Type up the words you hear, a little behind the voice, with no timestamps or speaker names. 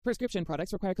Prescription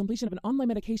products require completion of an online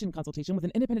medication consultation with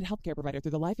an independent healthcare provider through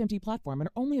the LifeMD platform and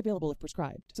are only available if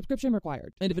prescribed. Subscription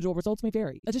required. Individual results may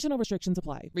vary. Additional restrictions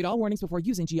apply. Read all warnings before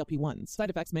using GLP-1s.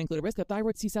 Side effects may include a risk of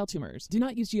thyroid C-cell tumors. Do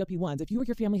not use GLP-1s if you or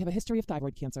your family have a history of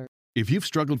thyroid cancer. If you've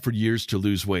struggled for years to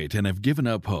lose weight and have given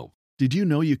up hope, did you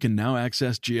know you can now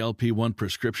access GLP-1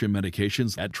 prescription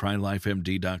medications at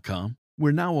TryLifeMD.com?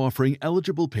 We're now offering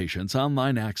eligible patients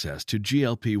online access to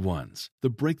GLP-1s, the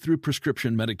breakthrough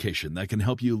prescription medication that can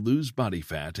help you lose body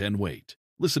fat and weight.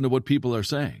 Listen to what people are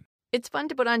saying. It's fun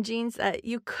to put on jeans that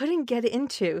you couldn't get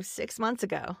into 6 months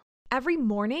ago. Every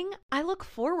morning, I look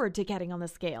forward to getting on the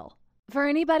scale. For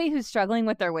anybody who's struggling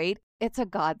with their weight, it's a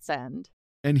godsend.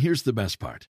 And here's the best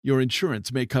part. Your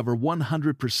insurance may cover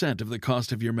 100% of the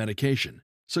cost of your medication.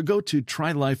 So go to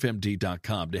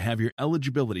TryLifeMD.com to have your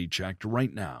eligibility checked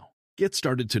right now. Get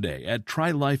started today at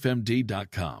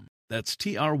TryLifeMD.com. That's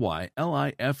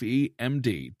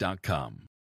TryLifeMD.com.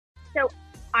 So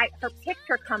her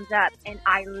picture comes up, and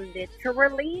I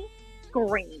literally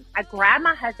screamed. I grabbed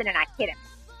my husband, and I hit him.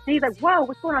 And he's like, whoa,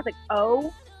 what's going on? I was like,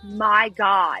 oh, my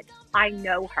God, I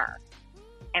know her.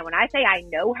 And when I say I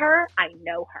know her, I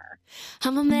know her.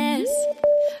 I'm a mess.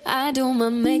 I do my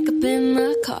makeup in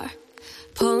my car.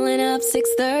 Pulling up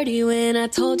 6:30 when I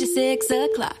told you 6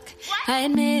 o'clock. I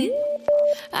admit,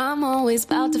 I'm always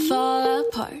about to fall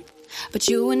apart. But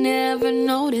you would never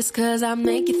notice, 'cause I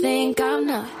make you think I'm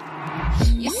not.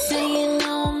 You say you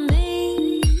know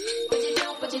me, but you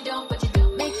don't.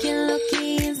 Make it look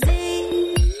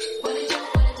easy, but you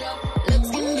don't. Looks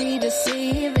can be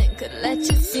deceiving, could let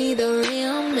you see the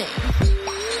real me.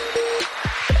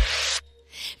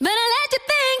 But I let you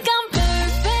think I'm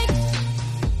perfect.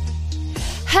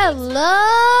 Hello,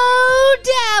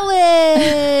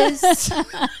 Dallas.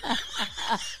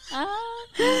 I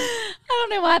don't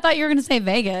know why I thought you were going to say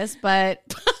Vegas, but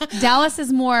Dallas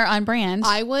is more on brand.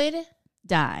 I would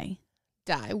die.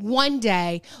 One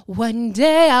day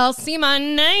I'll see my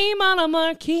name on a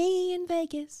marquee in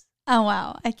Vegas. Oh,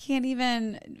 wow. I can't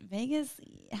even. Vegas.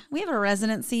 We have a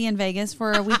residency in Vegas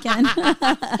for a weekend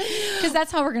because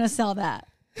that's how we're going to sell that.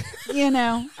 You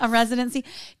know, a residency.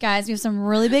 Guys, we have some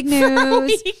really big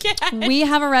news. We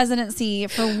have a residency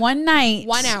for one night.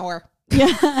 1 hour.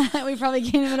 Yeah, we probably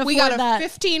can't even afford that. We got a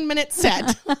 15-minute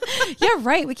set. Yeah,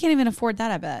 right. We can't even afford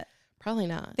that, I bet. Probably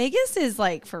not. Vegas is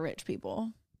like for rich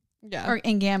people. Yeah.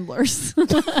 And gamblers.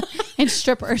 And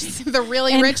strippers. The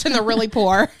really rich and the really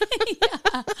poor.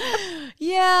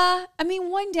 Yeah. I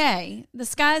mean, one day, the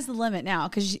sky's the limit now.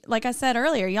 Because like I said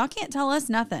earlier, y'all can't tell us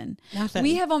nothing.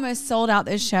 We have almost sold out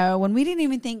this show when we didn't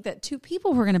even think that 2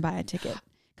 people were going to buy a ticket.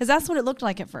 Because that's what it looked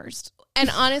like at first. And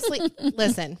honestly,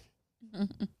 listen.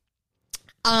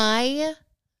 I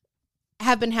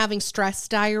have been having stress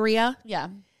diarrhea. Yeah.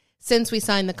 Since we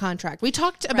signed the contract. We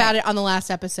talked about it on the last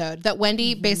episode that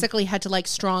Wendy basically had to like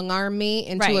strong arm me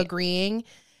into agreeing.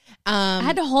 I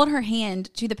had to hold her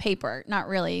hand to the paper. Not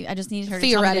really. I just needed her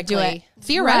to tell me to do it.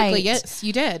 Theoretically, yes,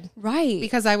 you did. Right.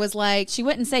 Because I was like... She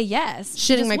wouldn't say yes.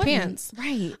 Shitting my pants.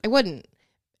 Right. I wouldn't.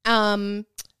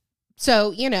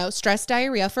 So, you know, stress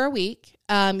diarrhea for a week.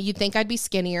 You'd think I'd be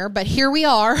skinnier, but here we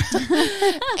are.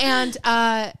 And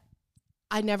I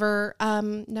never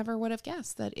would have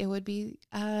guessed that it would be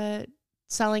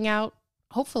selling out,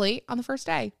 hopefully, on the first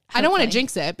day. Hopefully. I don't want to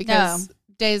jinx it because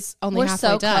days only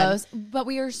halfway done. We're so close, but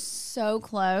we are so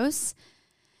close.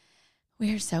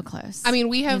 We are so close. I mean,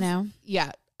 we have,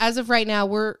 as of right now,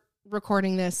 we're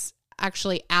recording this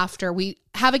actually after we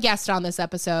have a guest on this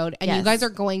episode, and you guys are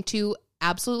going to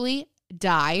absolutely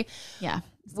die. Yeah.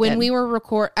 When we were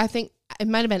I think it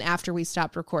might have been after we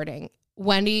stopped recording,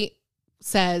 Wendy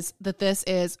says that this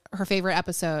is her favorite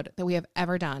episode that we have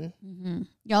ever done. Mm-hmm.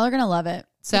 Y'all are going to love it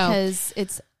because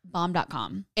it's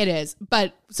bomb.com. It is.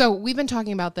 But so we've been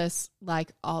talking about this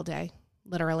like all day,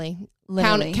 literally.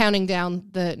 Counting down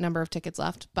the number of tickets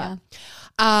left. But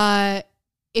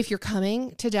if you're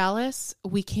coming to Dallas,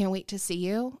 we can't wait to see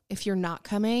you. If you're not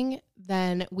coming,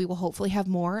 then we will hopefully have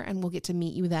more and we'll get to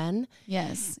meet you then.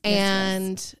 Yes.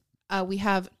 And we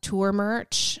have tour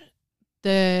merch,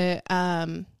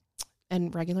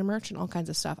 and regular merch and all kinds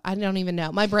of stuff. I don't even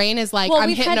know. My brain is like, I'm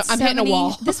hitting a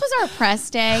wall. This was our press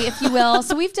day, if you will.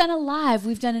 So we've done a live.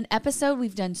 We've done an episode.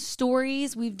 We've done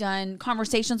stories. We've done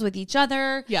conversations with each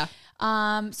other. Yeah.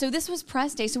 So this was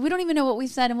press day. So we don't even know what we've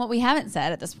said and what we haven't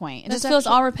said at this point. It just feels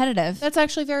all repetitive. That's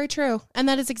actually very true. And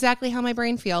that is exactly how my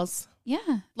brain feels.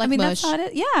 Yeah. Like mush. That's how it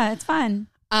is. Yeah, it's fun.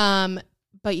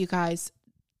 But you guys,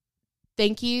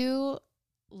 thank you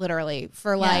literally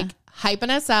for hyping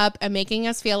us up and making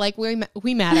us feel like we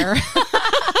matter.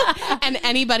 And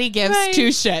anybody gives two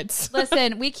shits.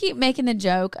 Listen, we keep making the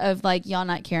joke of like y'all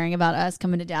not caring about us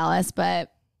coming to Dallas,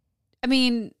 but I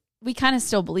mean, we kind of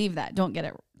still believe that. Don't get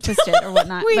it twisted or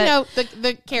whatnot. We know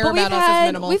the care about us is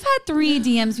minimal. We've had 3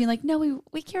 DMs being like, no,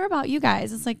 we care about you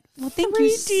guys. It's like, well, thank you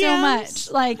so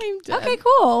much. Like, okay,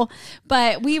 cool.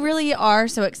 But we really are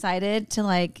so excited to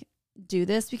like do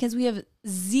this because we have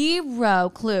zero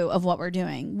clue of what we're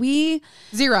doing.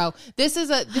 Zero.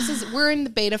 We're in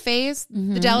the beta phase.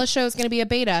 The Dallas show is going to be a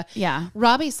beta. Yeah.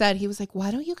 Robbie said, he was like,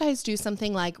 why don't you guys do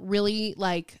something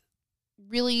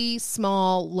really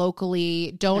small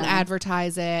locally, don't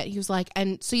advertise it. He was like,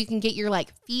 and so you can get your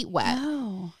like feet wet.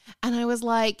 Oh. And I was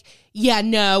like, yeah,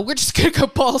 no, we're just going to go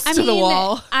balls to the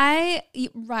wall.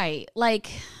 Right. Like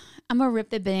I'm gonna rip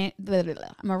the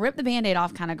Band-Aid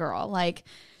off kind of girl. Like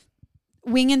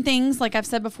winging things, like I've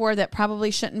said before, that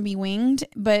probably shouldn't be winged,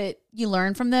 but you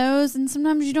learn from those, and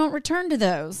sometimes you don't return to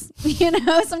those. You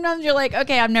know, sometimes you're like,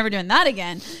 okay, I'm never doing that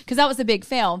again because that was a big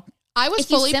fail. I was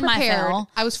fully prepared.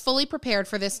 I was fully prepared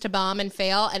for this to bomb and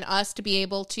fail, and us to be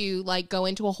able to like go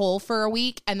into a hole for a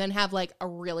week and then have like a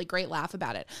really great laugh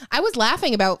about it. I was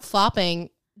laughing about flopping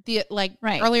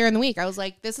earlier in the week. I was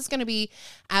like, this is going to be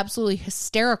absolutely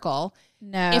hysterical.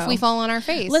 No. If we fall on our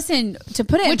face. Listen, to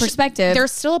put it in perspective,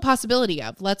 there's still a possibility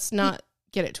of. Let's not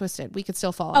get it twisted. We could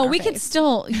still fall on our face. Could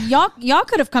still, y'all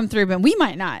could have come through, but we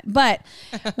might not. But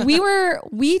we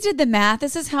did the math.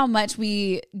 This is how much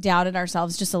we doubted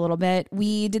ourselves just a little bit.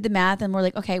 We did the math and we're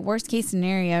like, okay, worst case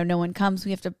scenario, no one comes.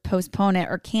 We have to postpone it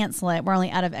or cancel it. We're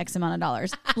only out of X amount of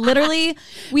dollars. Literally,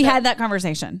 we had that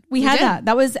conversation. We had that.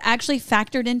 That was actually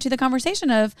factored into the conversation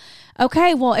of,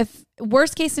 okay, well, if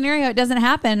worst case scenario, it doesn't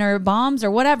happen or bombs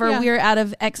or whatever, we're out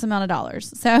of X amount of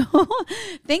dollars. So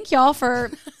thank y'all for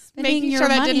making sure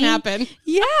that didn't happen.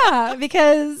 Yeah,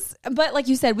 but like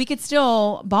you said, we could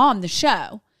still bomb the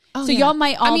show. So y'all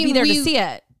might all be there to see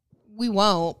it. We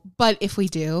won't, but if we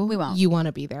do, we won't. You want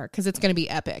to be there because it's going to be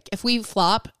epic. If we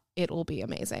flop, it will be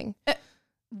amazing.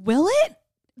 Will it?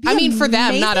 I mean, for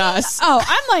them, not us. Oh,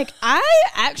 I'm like,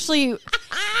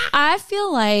 I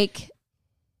feel like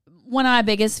one of my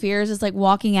biggest fears is like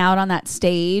walking out on that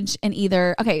stage and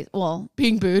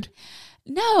being booed.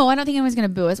 No, I don't think anyone's going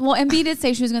to boo us. Well, MB did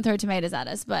say she was going to throw tomatoes at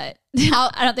us, but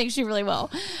I don't think she really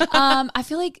will. I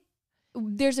feel like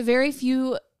there's a very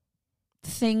few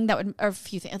thing that would, or a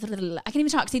few things. I can't even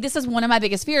talk. See, this is one of my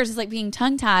biggest fears is like being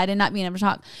tongue tied and not being able to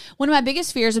talk. One of my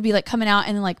biggest fears would be like coming out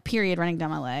and then like period running down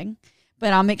my leg.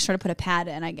 But I'll make sure to put a pad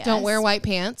in, I guess. Don't wear white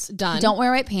pants. Done. Don't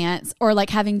wear white pants or like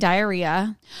having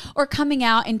diarrhea or coming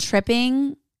out and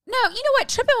tripping. No, you know what?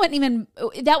 Tripping wouldn't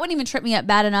even trip me up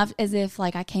bad enough as if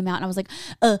like I came out and I was like,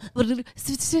 and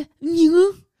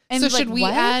so should we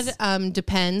add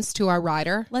Depends to our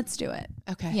rider? Let's do it.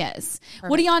 Okay. Yes.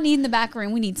 Perfect. What do y'all need in the back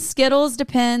room? We need Skittles,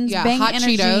 Depends, Bang hot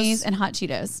Energies, Cheetos. and hot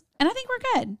Cheetos. And I think we're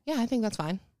good. Yeah, I think that's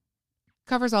fine.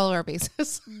 Covers all of our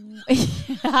bases.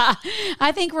 Yeah,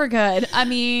 I think we're good. I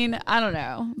mean, I don't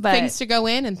know. But things to go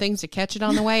in and things to catch it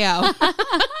on the way out.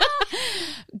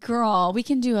 Girl, we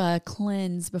can do a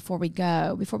cleanse before we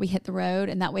hit the road.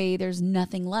 And that way there's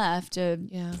nothing left to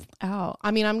out.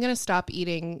 I mean, I'm going to stop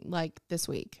eating like this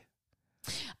week.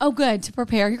 Oh, good. To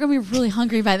prepare. You're going to be really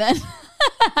hungry by then.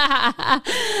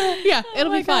 Yeah,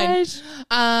 it'll be fine.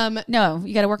 No,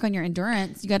 you got to work on your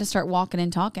endurance. You got to start walking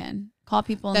and talking. Call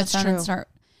people on the phone and start.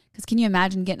 Because can you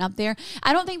imagine getting up there?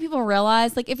 I don't think people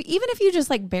realize, like, even if you just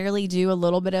like barely do a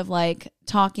little bit of like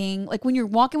talking, like when you're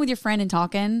walking with your friend and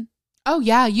talking. Oh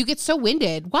yeah, you get so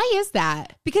winded. Why is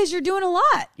that? Because you're doing a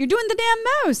lot. You're doing the damn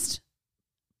most.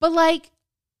 But like,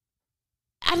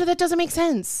 that doesn't make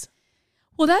sense.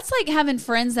 Well, that's like having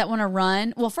friends that want to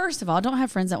run. Well, first of all, don't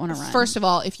have friends that want to run. First of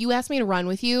all, if you ask me to run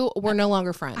with you, we're no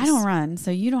longer friends. I don't run, so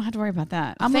you don't have to worry about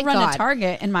that. I'm going to run to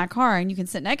Target in my car, and you can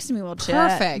sit next to me. We'll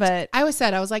chat. Perfect. But I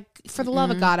was like, for the love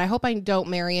of God, I hope I don't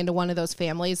marry into one of those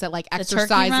families that like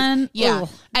exercise. Yeah.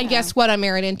 And guess what I'm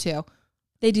married into?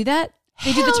 They do that?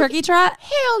 They do the turkey trot?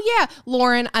 Hell yeah.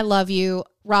 Lauren, I love you.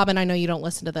 Robin, I know you don't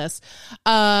listen to this.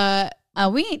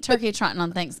 We ain't turkey trotting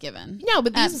on Thanksgiving. No,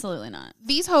 but absolutely not.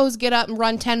 These hoes get up and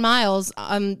run 10 miles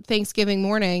on Thanksgiving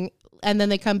morning, and then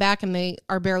they come back and they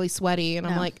are barely sweaty. And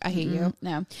I'm like, I hate you.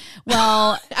 No.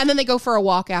 Well, and then they go for a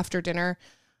walk after dinner.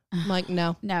 I'm like,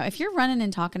 no. No, if you're running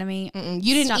and talking to me,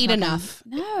 you didn't eat enough.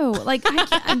 No, like I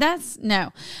can't, that's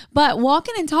no. But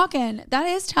walking and talking, that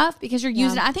is tough because you're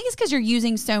using, I think it's because you're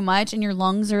using so much and your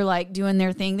lungs are like doing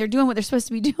their thing. They're doing what they're supposed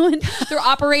to be doing. They're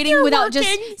operating without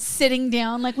just sitting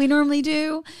down like we normally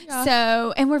do. Yeah.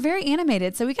 So, and we're very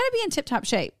animated. So we got to be in tip top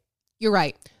shape. You're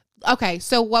right. Okay.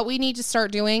 So what we need to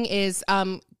start doing is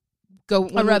go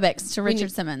aerobics to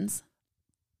Richard Simmons.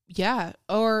 Yeah.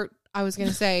 Or I was going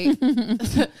to say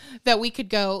that we could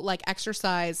go like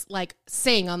exercise, like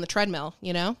sing on the treadmill,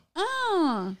 you know?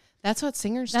 Oh. That's what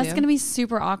singers do. That's going to be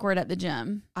super awkward at the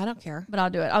gym. I don't care. But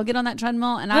I'll do it. I'll get on that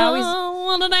treadmill and I always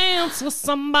want to dance with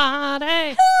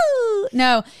somebody.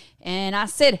 No. And I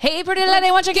said, hey, pretty lady,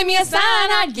 won't you give me a sign?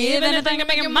 I'd give anything to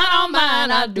make you mine on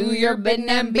mine. I'd do your bidding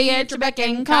and be at your beck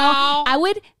and call. I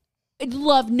would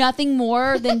love nothing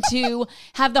more than to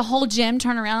have the whole gym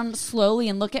turn around slowly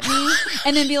and look at me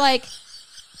and then be like,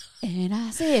 and I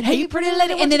said, hey, pretty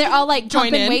lady. And then they're all like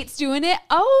jumping weights doing it.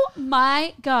 Oh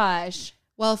my gosh.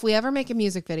 Well, if we ever make a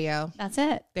music video, that's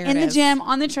it. There in it the is. gym,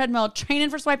 on the treadmill,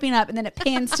 training for swiping up, and then it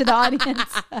pans to the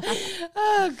audience.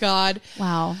 Oh, God.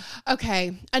 Wow.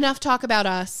 Okay. Enough talk about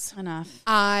us. Enough.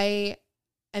 I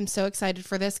am so excited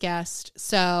for this guest.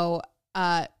 So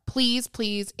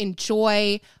please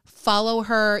enjoy, follow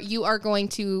her. You are going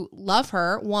to love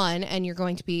her, one, and you're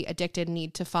going to be addicted and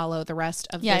need to follow the rest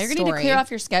of this you're going to need to story. clear off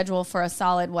your schedule for a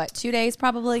solid, 2 days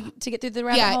probably to get through the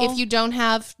rabbit hole? If you don't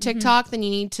have TikTok, then you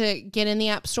need to get in the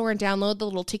App Store and download the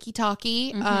little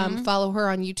Tiki-Talkie. Follow her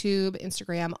on YouTube,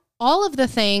 Instagram, all of the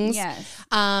things. Yes.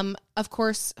 Of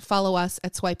course, follow us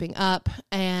at Swiping Up.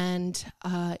 And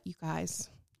you guys,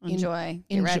 Enjoy.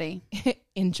 Get ready.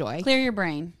 Enjoy. Clear your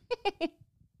brain.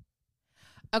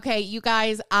 Okay, you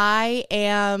guys, I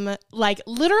am like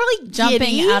literally Jumping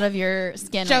giddy. out of your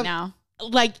skin right now.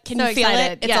 Like, can So you feel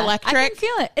excited. it? It's Yeah. electric. I can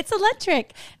feel it. It's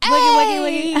electric. Hey!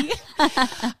 Wiggy,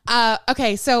 wiggy.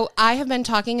 Okay, so I have been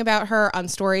talking about her on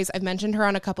stories. I've mentioned her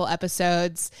on a couple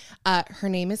episodes. Her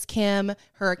name is Kim.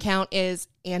 Her account is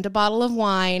And a Bottle of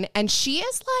Wine. And she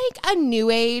is like a new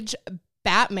age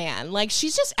Batman. Like,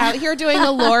 she's just out here doing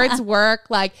the Lord's work,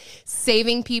 like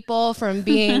saving people from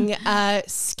being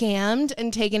scammed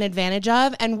and taken advantage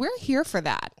of. And we're here for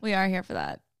that. We are here for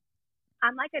that.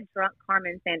 I'm like a drunk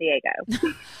Carmen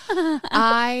Sandiego.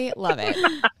 I love it.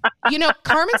 You know,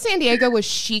 Carmen Sandiego was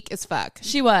chic as fuck.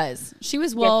 She was. She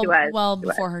was well She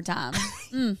before her time.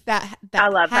 That I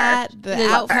love hat, her. the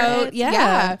Love her. outfit.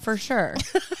 Yeah, for sure.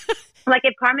 Like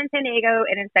if Carmen Sandiego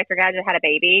and Inspector Gadget had a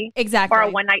baby, Exactly. or a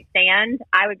one night stand,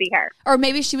 I would be her. Or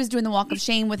maybe she was doing the walk of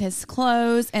shame with his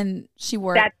clothes and she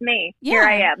wore That's me. Yeah. Here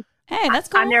I am. Hey, that's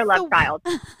cool. I'm their love child.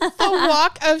 The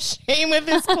walk of shame with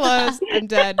his clothes. I'm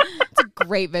dead. It's a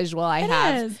great visual I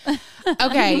have. It is.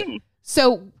 Okay.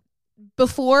 So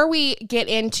before we get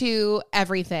into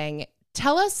everything,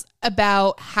 tell us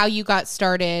about how you got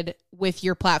started with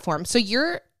your platform. So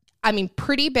you're,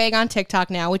 pretty big on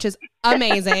TikTok now, which is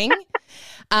amazing.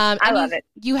 I love it.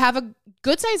 You have a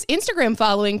good sized Instagram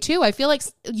following too. I feel like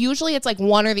usually it's like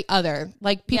one or the other.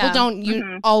 Like people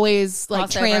don't always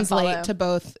like Cross over and follow. translate to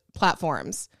both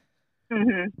platforms.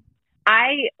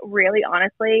 I really,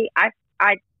 honestly,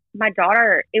 my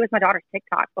daughter, it was my daughter's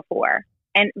TikTok before.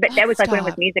 But that was like when it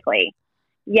was Musically.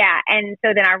 Yeah. And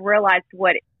so then I realized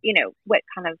what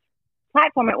kind of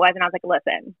platform it was. And I was like,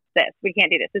 listen, we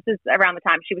can't do this. This is around the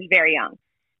time she was very young.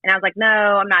 And I was like, no,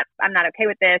 I'm not okay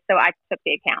with this. So I took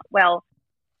the account. Well,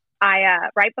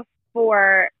 right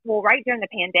during the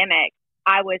pandemic,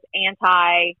 I was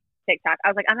anti TikTok. I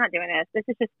was like, I'm not doing this. This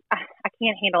is just, I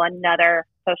can't handle another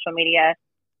social media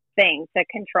thing to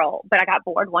control. But I got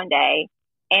bored one day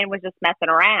and was just messing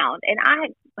around. And I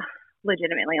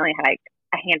legitimately only had like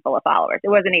a handful of followers. It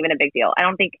wasn't even a big deal. I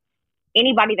don't think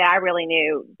anybody that I really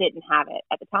knew didn't have it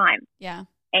at the time. Yeah.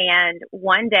 And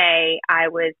one day I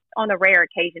was, on a rare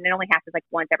occasion, it only happens like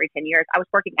once every 10 years, I was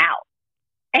working out.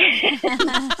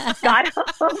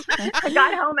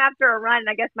 got home after a run. And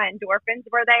I guess my endorphins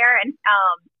were there. And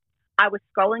I was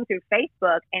scrolling through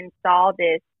Facebook and saw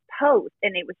this post.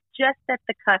 And it was just at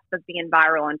the cusp of being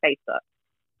viral on Facebook.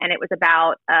 And it was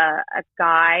about a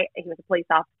guy, he was a police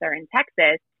officer in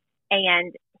Texas.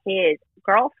 And his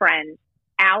girlfriend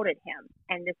outed him.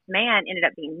 And this man ended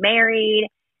up being married.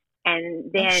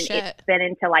 And then it's been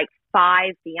into like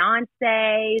 5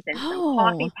 fiancés and some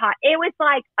coffee pot. It was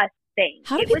like a thing.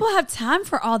 How do people have time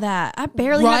for all that? I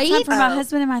barely have time for my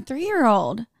husband and my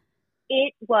 3-year-old.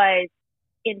 It was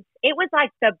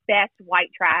like the best white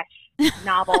trash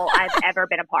novel I've ever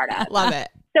been a part of. Love it.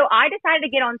 So I decided to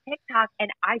get on TikTok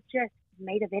and I just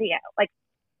made a video.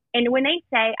 And when they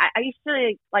say, I used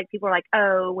to, like, people are like,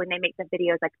 oh, when they make the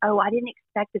videos, like, oh, I didn't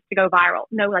expect this to go viral.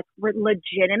 No, like,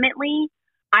 legitimately,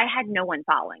 I had no one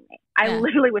following me. I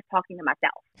literally was talking to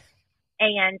myself.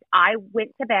 And I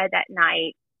went to bed that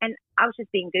night and I was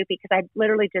just being goofy because I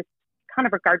literally just kind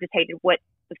of regurgitated what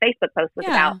the Facebook post was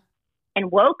about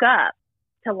and woke up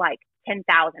to like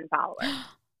 10,000 followers.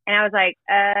 And I was like,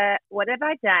 what have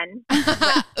I done?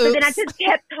 But then I just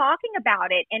kept talking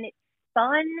about it and it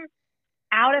spun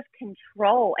out of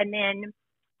control. And then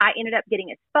I ended up getting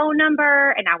his phone number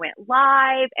and I went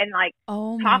live and like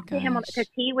talked to him because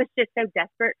he was just so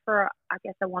desperate for, I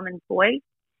guess, a woman's voice.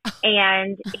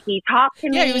 And he talked to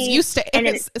me. Yeah, he was used to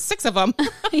and 6 of them.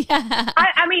 Yeah.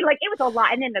 I mean, like, it was a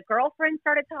lot. And then the girlfriend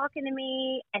started talking to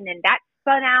me. And then that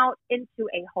spun out into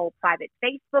a whole private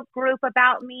Facebook group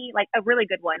about me, like a really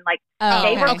good one. Like,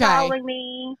 they were following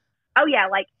me. Oh, yeah.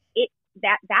 Like,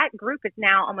 that group is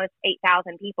now almost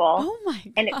 8,000 people. Oh, my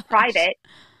God. And it's private.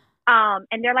 And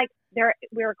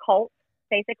we're a cult,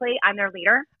 basically. I'm their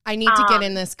leader. I need to get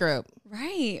in this group.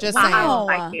 Right. Just wow. saying. I will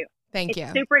invite you. Thank you.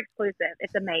 It's super exclusive.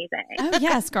 It's amazing. Oh,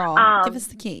 yes, girl. Give us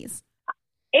the keys.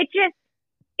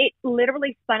 It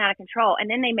literally spun out of control. And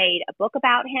then they made a book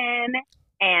about him,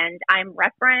 and I'm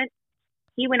referenced.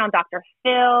 He went on Dr.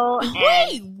 Phil.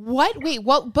 Wait, what? Wait,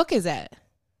 what book is it?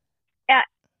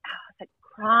 It's like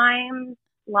Crimes,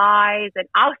 Lies, and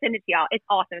I'll send it to y'all. It's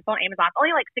awesome. It's on Amazon. It's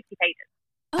only like 60 pages.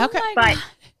 Oh, okay. My gosh.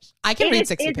 I can read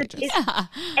 60 pages.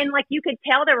 And like you could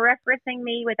tell they're referencing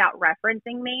me without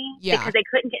referencing me because they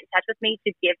couldn't get in touch with me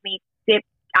to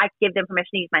I give them permission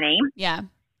to use my name. Yeah.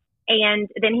 And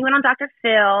then he went on Dr.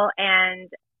 Phil and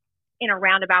in a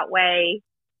roundabout way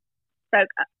spoke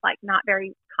like not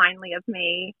very kindly of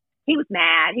me. He was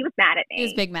mad. He was mad at me. He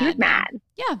was big mad. He was mad.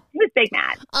 Yeah. He was big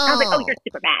mad. I was like, oh, you're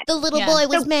super mad. The little boy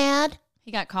was mad.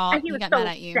 He got caught. And he got so mad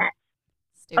at you.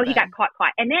 upset. Oh, he got caught.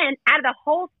 And then out of the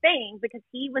whole thing, because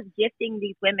he was gifting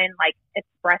these women like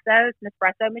Nespresso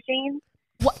machines.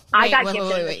 What? I got gifted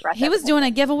an espresso. He was doing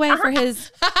a giveaway for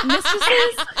his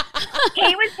mistresses.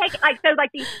 He was taking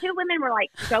these two women were like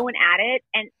going at it,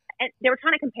 and they were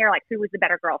trying to compare like who was the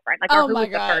better girlfriend, like or who was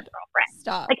the third girlfriend.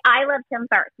 Stop. Like I loved him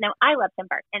first. No, I loved him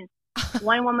first. And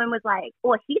one woman was like,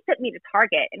 "Well, he took me to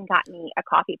Target and got me a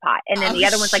coffee pot," and then the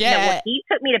other one's like, "No, well, he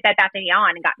took me to Bed Bath &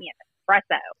 Beyond and got me an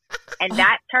espresso," and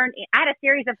that turned. I had a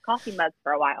series of coffee mugs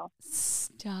for a while.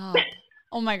 Stop.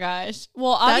 Oh my gosh.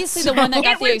 Well, obviously the one that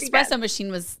got the espresso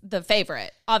machine was the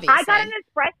favorite. Obviously, I got an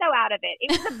espresso out of it.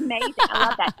 It was amazing. I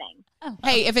love that thing.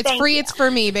 Hey, if it's free, it's for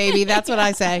me, baby. That's what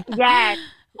I say. Yes.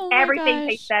 Oh everything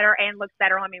tastes better and looks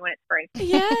better on me when it's free.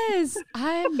 Yes,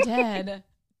 I'm dead.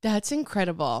 That's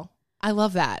incredible. I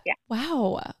love that. Yeah.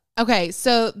 Wow. Okay,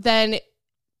 so then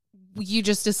you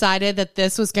just decided that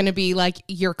this was going to be like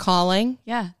your calling?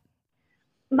 Yeah.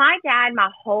 My dad, my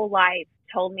whole life,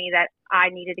 told me that I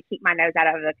needed to keep my nose out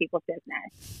of other people's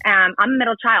business. I'm a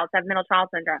middle child, so I have middle child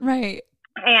syndrome. Right.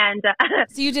 And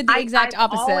so you did the exact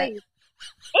opposite.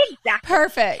 Exactly.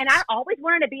 Perfect. And I always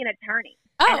wanted to be an attorney.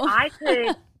 Oh.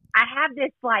 And I have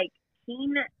this like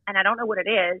keen, and I don't know what it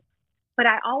is, but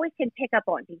I always can pick up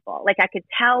on people. Like I could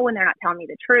tell when they're not telling me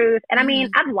the truth. And I mean,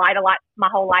 I've lied a lot my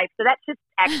whole life, so that's just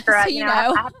extra. So you know.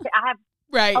 I have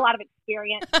right. a lot of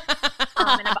experience.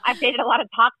 And I've dated a lot of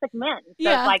toxic men. So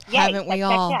it's like, yeah, haven't we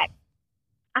all? Check.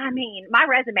 I mean, my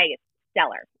resume is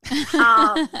stellar. So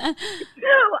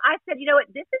I said, you know what,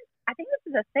 I think this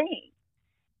is a thing.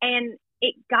 And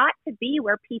it got to be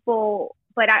where people,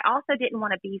 but I also didn't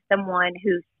want to be someone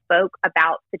who spoke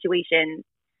about situations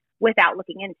without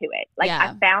looking into it. Like I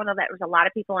found that there was a lot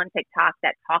of people on TikTok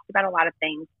that talked about a lot of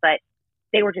things, but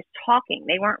they were just talking.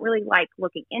 They weren't really like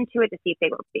looking into it to see if they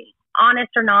were being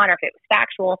honest or not, or if it was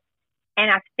factual. And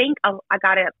I think I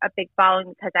got a big following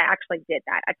because I actually did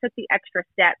that. I took the extra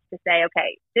steps to say,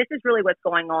 okay, this is really what's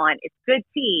going on. It's good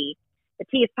tea. The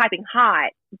tea is piping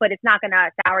hot, but it's not going to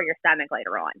sour your stomach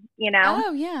later on, you know?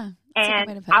 Oh, yeah.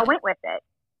 And I went with it.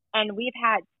 And we've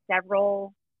had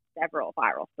several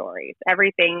viral stories.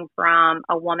 Everything from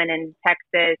a woman in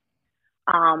Texas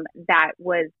that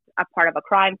was a part of a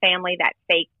crime family that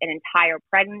faked an entire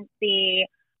pregnancy.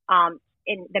 And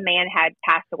the man had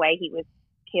passed away. He was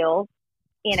killed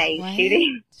in a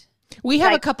shooting. We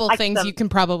have a couple of things you can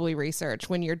probably research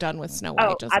when you're done with Snow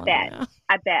White. I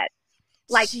bet.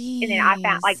 Like, Jeez. And then I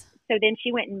found so then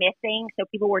she went missing. So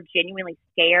people were genuinely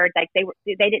scared. Like they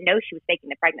didn't know she was faking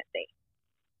the pregnancy,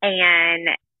 and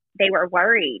they were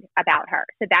worried about her.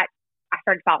 So that I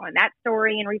started following that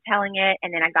story and retelling it.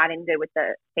 And then I got into it with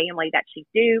the family that she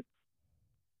duped,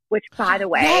 which by the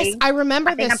way, yes, I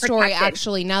remember this story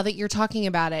actually, now that you're talking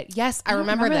about it. Yes, I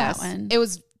remember this. That one. It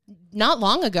was not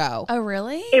long ago. Oh,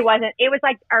 really? It wasn't. It was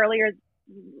like earlier,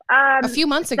 a few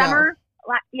months ago. Summer.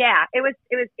 Yeah, it was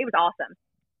awesome.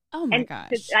 Oh my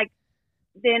gosh! Like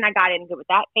then I got into it with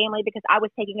that family because I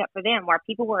was taking up for them where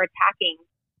people were attacking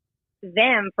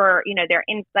them for their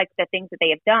like the things that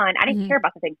they have done. I didn't care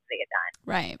about the things that they had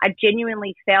done. Right. I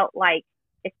genuinely felt like,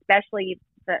 especially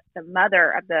the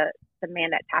mother of the man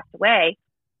that passed away,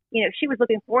 she was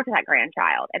looking forward to that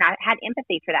grandchild, and I had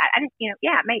empathy for that. I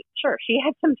didn't, sure, she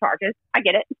had some charges. I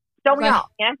get it. Don't we all?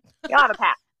 Yeah, we all have a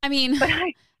past. I mean,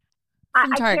 I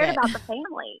Target. cared about the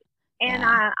family, and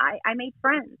I made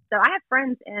friends. So I have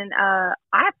friends, and I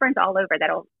have friends all over that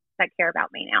care about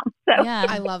me now. So Yeah.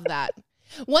 I love that.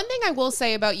 One thing I will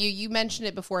say about you, you mentioned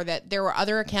it before, that there were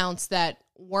other accounts that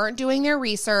weren't doing their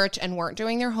research and weren't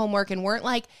doing their homework and weren't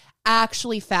like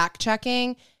actually fact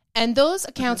checking. And those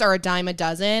accounts are a dime a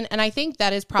dozen. And I think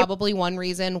that is probably one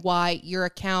reason why your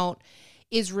account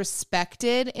is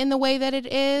respected in the way that it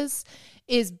is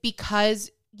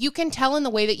because you can tell in the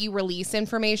way that you release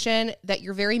information that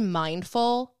you're very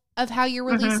mindful of how you're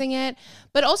releasing it,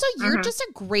 but also you're just a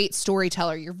great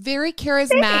storyteller. You're very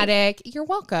charismatic. You're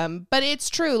welcome. But it's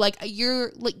true. Like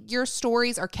your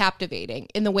stories are captivating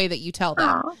in the way that you tell them.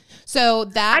 Aww. So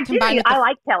that I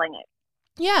like telling it.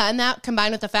 Yeah. And that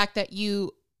combined with the fact that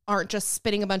you aren't just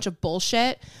spitting a bunch of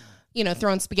bullshit,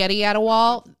 throwing spaghetti at a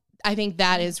wall. I think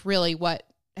that is really what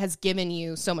has given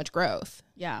you so much growth.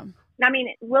 Yeah. I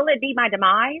mean, will it be my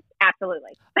demise?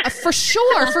 Absolutely. For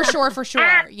sure.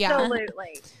 Yeah.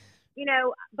 Absolutely.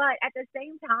 But at the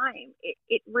same time,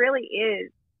 it really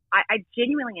is. I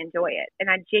genuinely enjoy it. And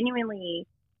I genuinely,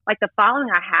 like the following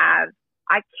I have,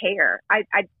 I care. I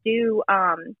do.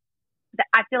 I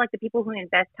feel like the people who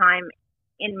invest time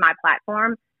in my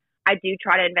platform, I do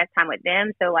try to invest time with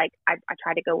them. So like, I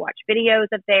try to go watch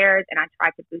videos of theirs and I try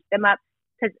to boost them up.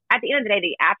 Because at the end of the day,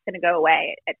 the app's going to go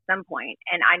away at some point.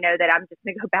 And I know that I'm just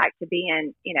going to go back to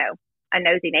being, a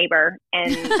nosy neighbor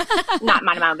and not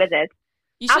minding my own business.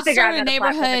 You should start a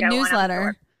neighborhood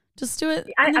newsletter. Just do it.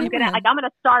 I'm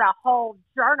gonna start a whole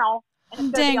journal.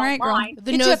 And dang right, online. girl.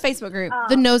 Get you a Facebook group.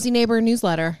 The Nosy Neighbor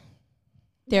newsletter.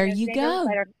 There you go.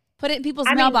 Put it in people's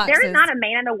mailboxes. There is not a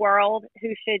man in the world who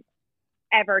should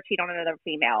ever cheat on another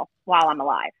female while I'm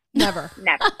alive. Never.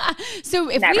 So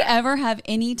if we ever have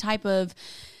any type of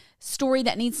story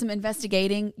that needs some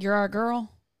investigating, you're our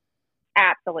girl.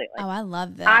 Absolutely. Oh, I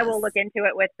love this. I will look into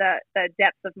it with the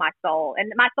depths of my soul. And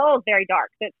my soul is very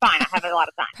dark, so it's fine. I have a lot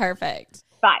of time. Perfect.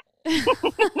 Fine.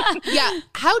 Yeah.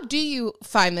 How do you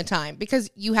find the time?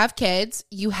 Because you have kids,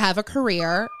 you have a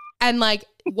career, and like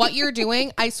what you're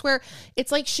doing, I swear,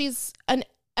 it's like she's an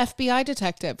FBI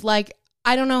detective. Like,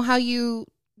 I don't know how you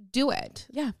do it.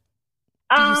 Yeah.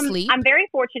 Do you sleep? I'm very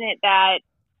fortunate that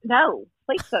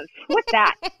sleep. What's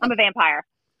that? I'm a vampire.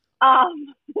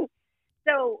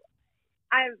 So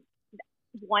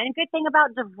one good thing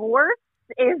about divorce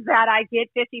is that I get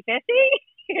 50-50,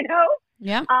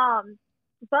 Yeah.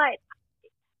 But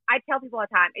I tell people all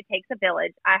the time, it takes a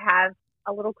village. I have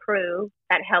a little crew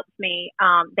that helps me.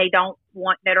 They don't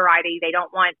want notoriety. They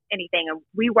don't want anything. And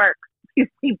we burn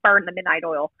the midnight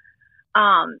oil.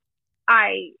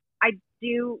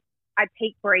 I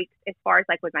take breaks as far as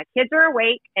like when my kids are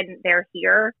awake and they're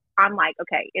here. I'm like,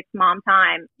 okay, it's mom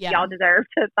time. Yeah. Y'all deserve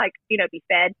to be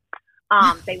fed.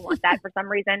 They want that for some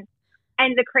reason.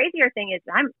 And the crazier thing is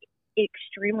I'm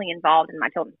extremely involved in my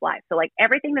children's life. So like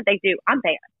everything that they do, I'm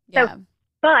there. Yeah. So,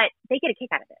 but they get a kick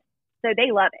out of it. So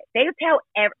they love it. They tell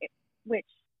which,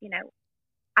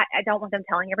 I don't want them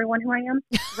telling everyone who I am.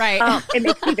 Right. It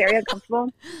makes me very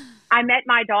uncomfortable. I met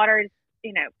my daughter's,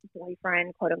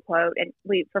 boyfriend, quote unquote, and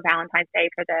for Valentine's Day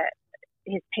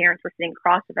his parents were sitting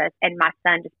across of us, and my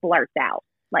son just blurts out,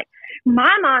 like,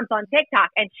 my mom's on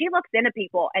TikTok, and she looks into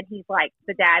people, and he's like,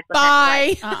 the dad's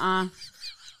bye. Like,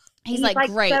 he's like,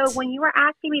 great. So when you were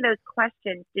asking me those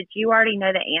questions, did you already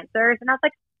know the answers? And I was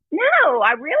like, no,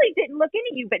 I really didn't look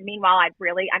into you. But meanwhile, I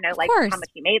know like how much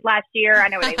he made last year. I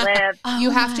know where they live. You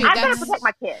have to. I've got to protect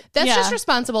my kids. That's just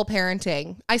responsible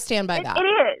parenting. I stand by that. It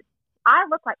is. I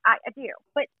look like I do,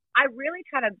 but I really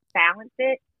try to balance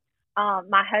it.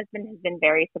 My husband has been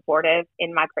very supportive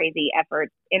in my crazy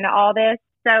efforts into all this.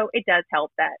 So it does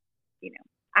help that,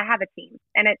 I have a team,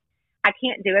 and I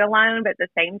can't do it alone, but at the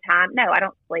same time, no, I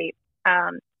don't sleep.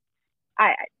 That's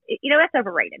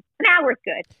overrated. An hour's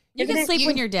good. You can sleep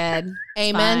when you're dead.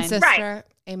 Amen, sister. Right.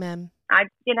 Amen.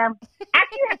 After you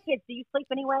have kids, do you sleep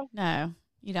anyway? No,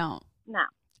 you don't. No.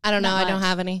 I don't know. I don't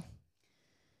have any.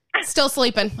 Still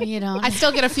sleeping. You don't. I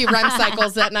still get a few REM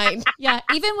cycles at night. Yeah.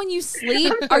 Even when you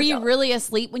sleep, are you really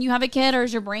asleep when you have a kid, or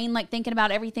is your brain like thinking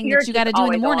about everything that you got to do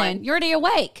in the morning? You're already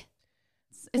awake.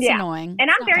 It's annoying.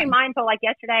 And I'm very mindful. Like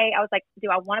yesterday, I was like, do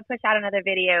I want to push out another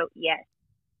video? Yes.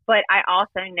 But I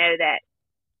also know that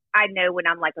I know when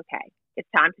I'm like, okay, it's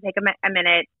time to take a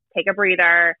minute, take a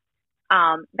breather.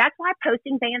 That's why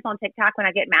posting things on TikTok when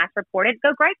I get mass reported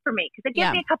go great for me, because it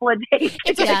gives me a couple of days.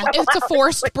 It's a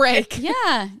forced break.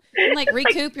 Yeah. And like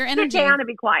recoup your energy. Sit down and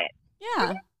be quiet.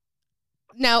 Yeah.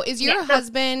 Now, is your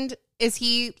husband, is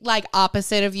he like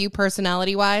opposite of you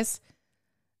personality wise?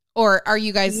 Or are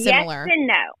you guys similar? Yes and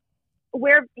no.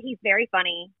 He's very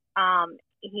funny.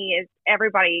 He is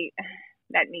everybody.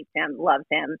 that meets him loves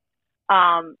him.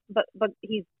 But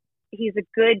he's a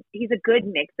good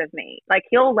mix of me. Like,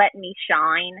 he'll let me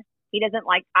shine. He doesn't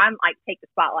I'm take the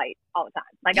spotlight all the time.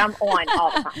 Like, I'm on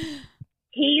all the time.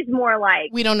 He's more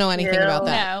like, we don't know anything about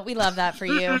that. No, we love that for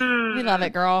you. We love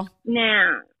it, girl.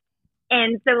 Nah.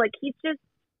 And so like,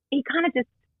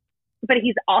 but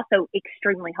he's also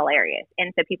extremely hilarious.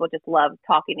 And so people just love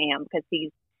talking to him because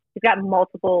he's got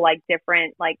multiple like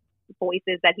different like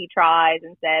voices that he tries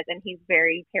and says, and he's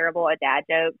very terrible at dad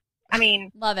jokes. I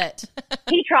mean, love it.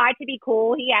 He tried to be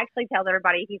cool. He actually tells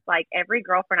everybody, he's like, every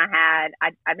girlfriend I had,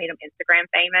 I made him Instagram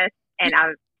famous.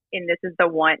 And this is the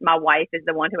one, my wife is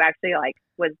the one who actually like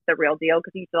was the real deal.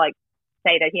 Cause he used to like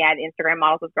say that he had Instagram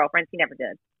models with girlfriends. He never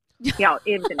did. It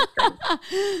was an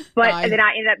Instagram. But and then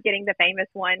I ended up getting the famous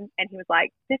one. And he was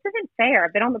like, this isn't fair.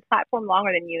 I've been on the platform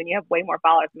longer than you and you have way more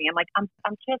followers than me. I'm like, I'm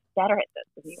just better at this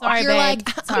than you are. You're like,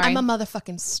 I'm a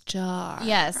motherfucking star.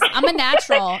 Yes. I'm a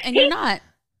natural and you're not.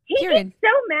 He gets so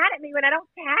mad at me when I don't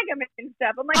tag him and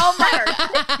stuff. I'm like,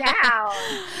 sit down.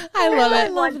 I love it. I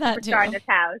love that too. In this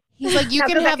house. He's like, you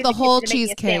can have the whole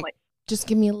cheesecake. Just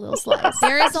give me a little slice.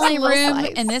 There is only room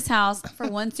in this house for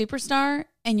one superstar,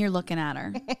 and you're looking at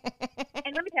her. And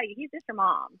let me tell you, he's just your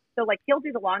mom. So like, he'll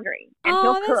do the laundry and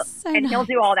he'll cook and he'll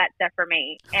do all that stuff for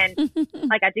me. And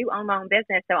like, I do own my own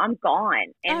business, so I'm gone.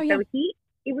 And so he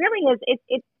really is.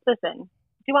 It's listen.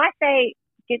 Do I say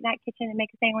get in that kitchen and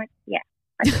make a sandwich? Yeah.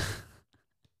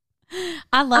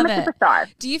 I love it. Superstar.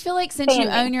 Do you feel like since you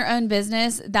own your own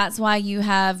business, that's why you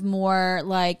have more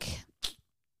like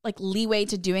leeway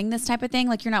to doing this type of thing?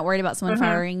 Like, you're not worried about someone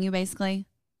firing you, basically?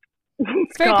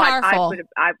 It's very powerful.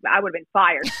 I would have been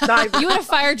fired. You would have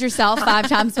fired yourself 5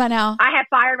 times by now. I have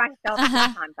fired myself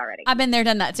 5 times already. I've been there,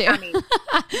 done that too. I mean,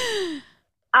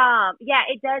 yeah,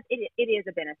 it does. It is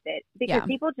a benefit because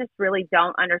people just really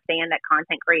don't understand that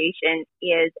content creation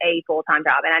is a full-time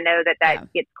job. And I know that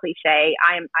gets cliche.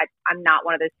 I'm not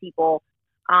one of those people.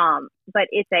 But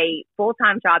it's a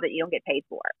full-time job that you don't get paid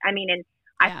for. I mean, and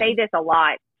I say this a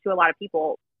lot to a lot of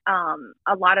people.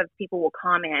 A lot of people will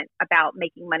comment about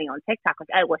making money on TikTok. Like,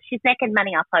 oh, well, she's making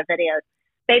money off her videos.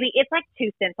 Baby, it's like 2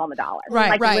 cents on the dollar.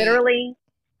 Right, literally,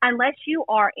 unless you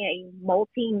are in a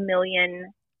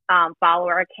multi-million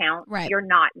follower account, you're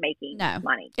not making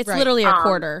money. It's literally a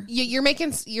quarter. You're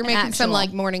making some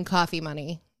like morning coffee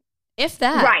money. If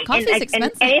that. Right. Coffee's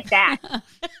expensive. And if that.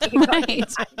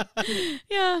 Right.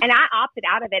 Yeah. And I opted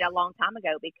out of it a long time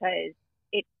ago because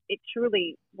it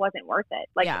truly wasn't worth it.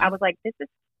 Like, I was like, this is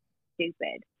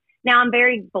stupid. Now, I'm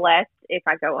very blessed. If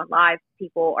I go on live,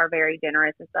 people are very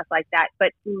generous and stuff like that.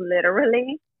 But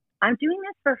literally, I'm doing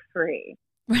this for free.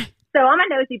 So I'm a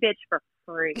nosy bitch for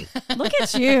free. Look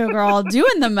at you, girl,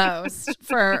 doing the most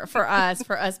for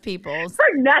us peoples.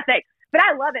 For nothing. But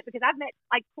I love it because I've met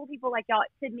like cool people like y'all.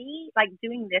 To me, like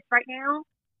doing this right now,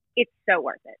 it's so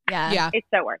worth it. Yeah. It's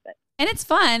so worth it. And it's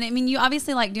fun. I mean, you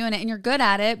obviously like doing it and you're good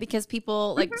at it because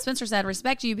people, like Spencer said,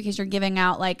 respect you because you're giving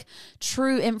out like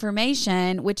true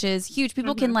information, which is huge.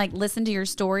 People can like listen to your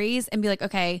stories and be like,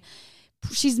 okay,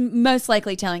 she's most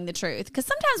likely telling the truth. Because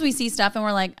sometimes we see stuff and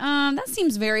we're like, that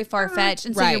seems very far-fetched.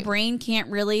 And so your brain can't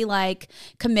really like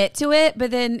commit to it. But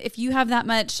then if you have that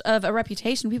much of a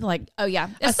reputation, people are like, oh yeah,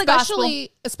 it's the gospel.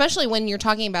 Especially when you're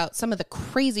talking about some of the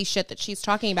crazy shit that she's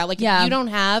talking about. Like if you don't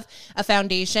have a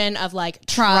foundation of like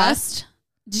trust.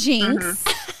 Jinx.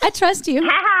 I trust you.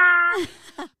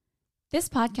 This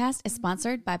podcast is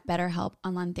sponsored by BetterHelp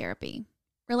Online Therapy.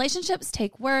 Relationships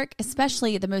take work,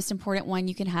 especially the most important one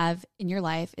you can have in your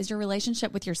life is your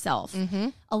relationship with yourself.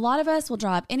 A lot of us will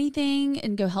drop anything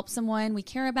and go help someone we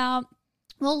care about.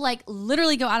 We'll like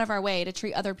literally go out of our way to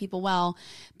treat other people well.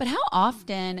 But how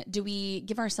often do we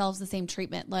give ourselves the same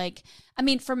treatment? Like, I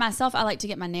mean, for myself, I like to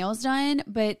get my nails done,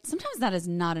 but sometimes that is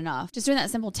not enough. Just doing that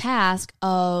simple task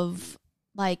of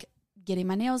like getting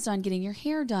my nails done, getting your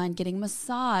hair done, getting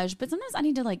massage. But sometimes I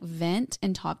need to like vent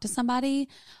and talk to somebody.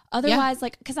 Otherwise,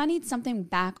 like, because I need something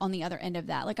back on the other end of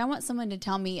that. Like, I want someone to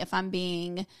tell me if I'm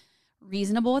being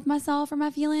reasonable with myself or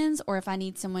my feelings, or if I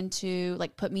need someone to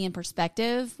like put me in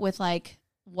perspective with like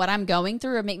what I'm going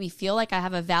through or make me feel like I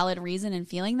have a valid reason in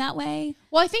feeling that way.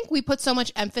 Well, I think we put so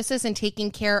much emphasis in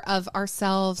taking care of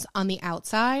ourselves on the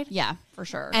outside. Yeah, for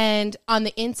sure. And on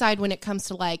the inside when it comes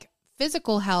to like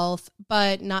physical health,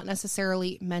 but not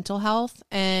necessarily mental health.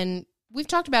 And we've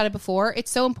talked about it before. It's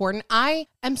so important. I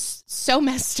am so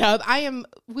messed up.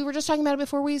 We were just talking about it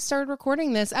before we started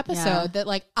recording this episode that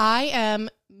like I am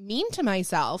mean to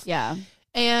myself. Yeah.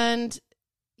 And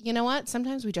you know what?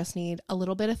 Sometimes we just need a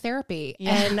little bit of therapy.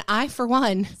 Yeah. And I, for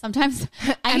one, sometimes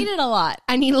I need it a lot.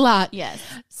 I need a lot. Yes.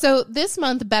 So this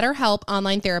month, BetterHelp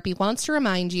Online Therapy wants to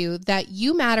remind you that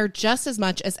you matter just as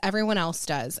much as everyone else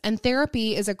does. And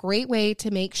therapy is a great way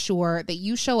to make sure that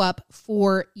you show up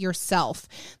for yourself.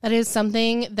 That is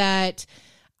something that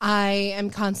I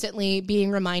am constantly being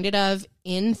reminded of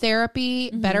in therapy.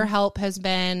 BetterHelp has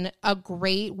been a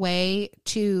great way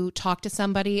to talk to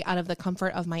somebody out of the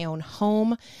comfort of my own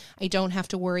home. I don't have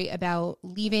to worry about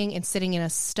leaving and sitting in a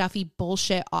stuffy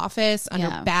bullshit office under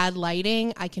bad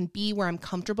lighting. I can be where I'm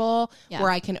comfortable, where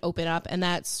I can open up, and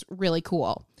that's really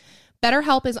cool.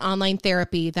 BetterHelp is online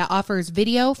therapy that offers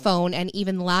video, phone, and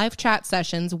even live chat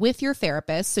sessions with your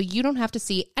therapist, so you don't have to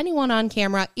see anyone on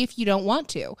camera if you don't want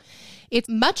to. It's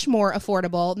much more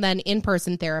affordable than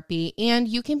in-person therapy, and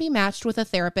you can be matched with a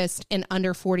therapist in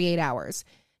under 48 hours.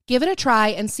 Give it a try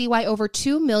and see why over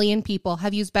 2 million people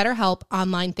have used BetterHelp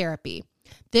online therapy.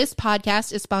 This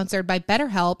podcast is sponsored by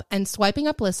BetterHelp, and Swiping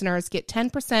Up listeners get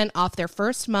 10% off their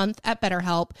first month at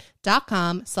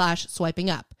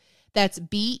BetterHelp.com/swipingup. That's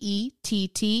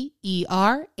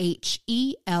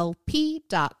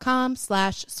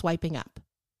BetterHelp.com/swipingup.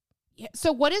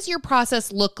 So what does your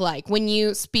process look like when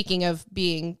you, speaking of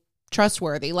being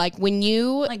trustworthy, like when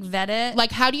you like vet it,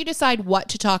 like how do you decide what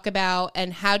to talk about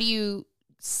and how do you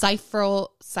cipher?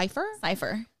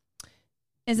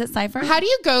 Is it cipher? How do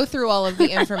you go through all of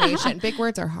the information? Big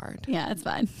words are hard. Yeah, it's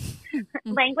fine.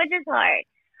 Language is hard.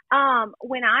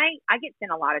 When I get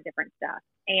sent a lot of different stuff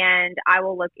and I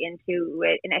will look into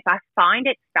it, and if I find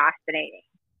it fascinating,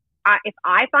 if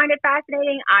I find it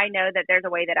fascinating, I know that there's a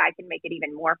way that I can make it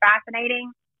even more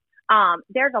fascinating.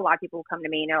 There's a lot of people who come to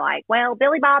me and they're like, well,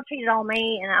 Billy Bob cheated on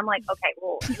me. And I'm like, okay,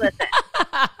 well, listen,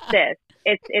 sis,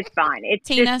 it's fine. It's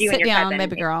Tina, just you and sit your down, cousin.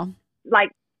 baby girl.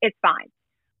 Like, it's fine.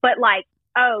 But like,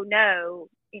 oh no,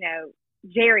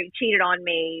 Jerry cheated on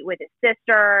me with his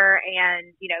sister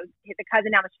and, hit the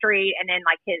cousin down the street and then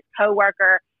like his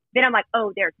coworker. Then I'm like,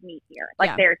 oh, there's meat here.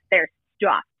 Like there's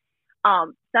stuff.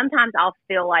 Sometimes I'll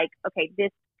feel like, okay,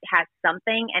 this has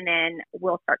something, and then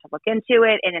we'll start to look into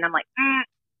it, and then I'm like,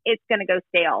 it's going to go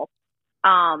stale.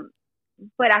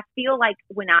 But I feel like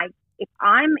if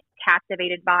I'm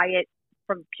captivated by it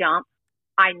from jump,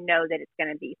 I know that it's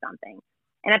going to be something.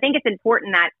 And I think it's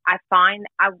important that I find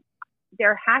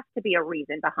there has to be a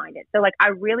reason behind it. So like, I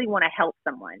really want to help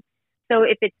someone. So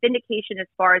if it's vindication as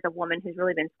far as a woman who's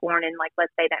really been scorned, and like,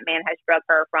 let's say that man has drugged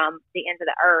her from the ends of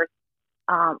the earth,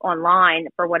 online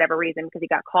for whatever reason because he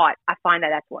got caught, I find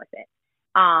that that's worth it.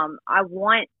 I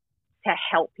want to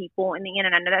help people in the end,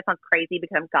 and I know that sounds crazy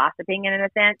because I'm gossiping in a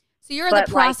sense. So you're the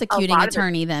prosecuting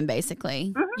attorney then,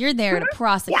 basically. You're there to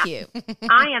prosecute. Yeah.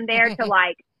 I am there to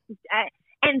like,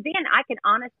 and then I can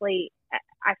honestly,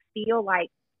 I feel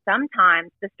like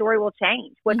sometimes the story will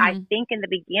change. What I think in the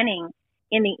beginning,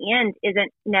 in the end,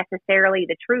 isn't necessarily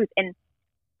the truth. And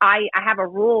I have a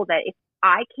rule that if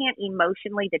I can't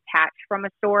emotionally detach from a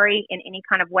story in any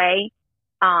kind of way,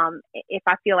 if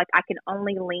I feel like I can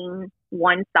only lean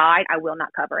one side, I will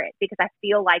not cover it because I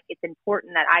feel like it's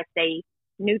important that I stay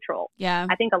neutral. Yeah.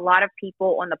 I think a lot of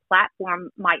people on the platform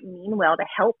might mean well to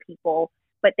help people,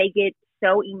 but they get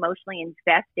so emotionally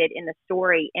invested in the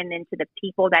story and then to the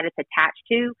people that it's attached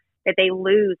to that they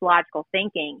lose logical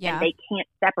thinking and they can't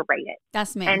separate it.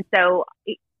 That's me. And so,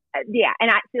 yeah.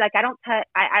 And I see, like,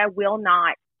 I will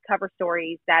not cover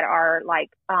stories that are like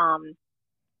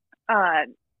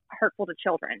hurtful to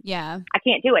children. Yeah, I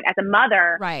can't do it as a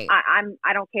mother. Right. I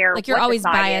don't care. Like you're always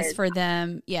biased for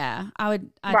them. Yeah, I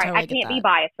totally can't be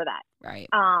biased for that. Right.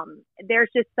 There's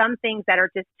just some things that are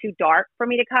just too dark for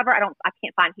me to cover. I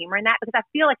can't find humor in that because I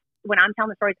feel like when I'm telling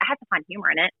the stories, I have to find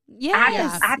humor in it. Yeah. I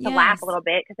have to laugh a little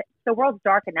bit because the world's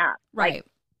dark enough. Right. Like,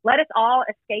 let us all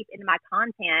escape into my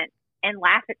content and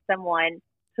laugh at someone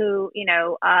who,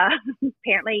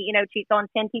 apparently, cheats on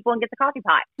 10 people and gets a coffee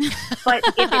pot. But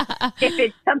if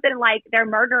it's something like they're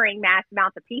murdering mass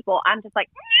amounts of people, I'm just like,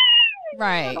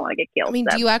 right. I don't want to get killed. I mean,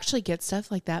 do you actually get stuff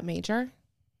like that, Major?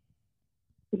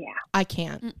 Yeah. I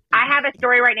can't. I have a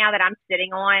story right now that I'm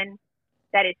sitting on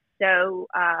that is so,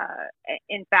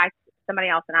 in fact, somebody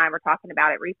else and I were talking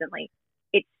about it recently.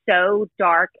 It's so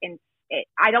dark and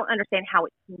I don't understand how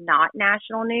it's not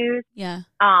national news. Yeah.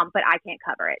 But I can't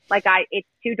cover it. Like it's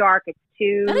too dark. It's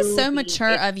too. That is so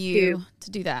mature of you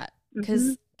to do that.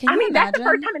 Because that's the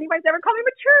first time anybody's ever called me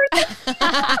mature.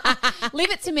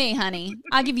 Leave it to me, honey.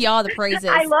 I'll give you all the praises.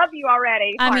 I love you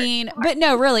already. But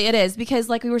no, really, it is because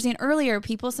like we were saying earlier,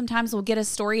 people sometimes will get a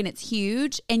story and it's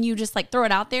huge, and you just like throw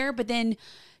it out there, but then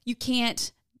you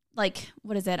can't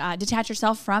what is it? Detach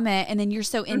yourself from it, and then you're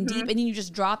so in deep, and then you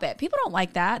just drop it. People don't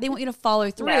like that. They want you to follow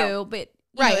through, but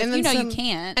right, and then you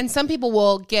can't. And some people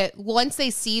will get once they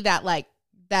see that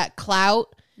that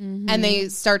clout. And they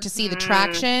start to see the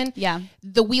traction. Yeah.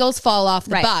 The wheels fall off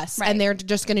the bus, right. and they're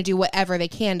just going to do whatever they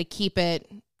can to keep it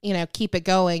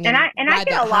going. And I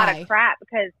get a lot of crap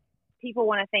because people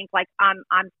want to think like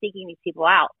I'm seeking these people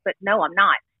out, but no, I'm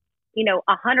not.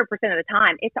 100% of the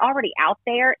time, it's already out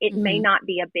there. It may not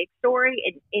be a big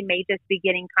story. It may just be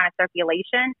getting kind of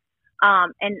circulation.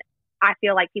 And I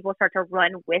feel like people start to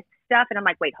run with stuff, and I'm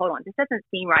like, wait, hold on, this doesn't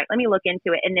seem right. Let me look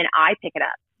into it, and then I pick it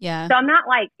up. Yeah. So I'm not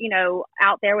like,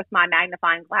 out there with my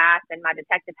magnifying glass and my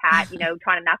detective hat,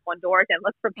 trying to knock on doors and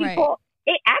look for people.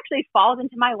 Right. It actually falls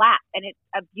into my lap, and it's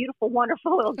a beautiful,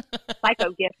 wonderful little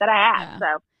psycho gift that I have. Yeah.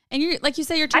 So. And you're like you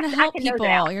say, you're trying to help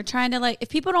people. You're trying to if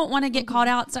people don't want to get called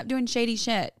out, stop doing shady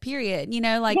shit. Period.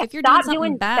 If you're doing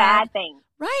something bad things.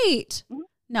 Right. Mm-hmm.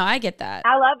 No, I get that.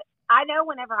 I love it. I know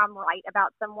whenever I'm right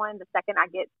about someone, the second I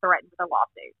get threatened with a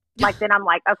lawsuit, then I'm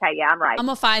like, okay, yeah, I'm right. I'm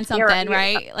gonna find something,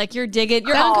 right? Like you're digging,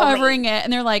 you're uncovering it,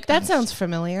 and they're like, that sounds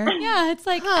familiar. Yeah, it's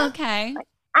like okay.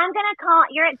 I'm gonna call.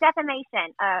 You're at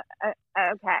defamation.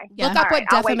 Okay. Yeah. Look up what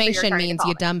defamation means,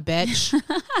 you dumb bitch.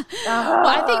 Well,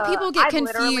 I think people get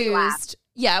confused.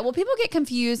 Yeah, well, people get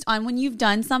confused on when you've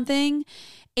done something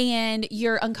and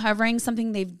you're uncovering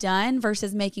something they've done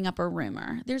versus making up a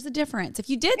rumor. There's a difference. If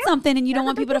you did something and you don't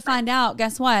want people to find out,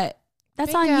 guess what?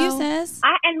 That's on you, sis.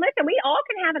 And listen, we all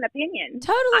can have an opinion.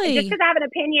 Totally. Just because I have an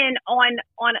opinion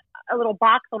on a little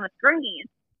box on a screen,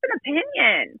 it's an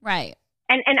opinion. Right.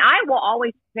 And I will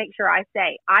always make sure I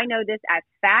say, I know this as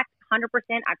fact, 100%.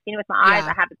 I've seen it with my eyes.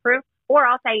 I have the proof. Or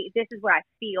I'll say, this is what I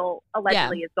feel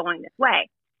allegedly is going this way.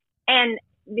 And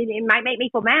it might make me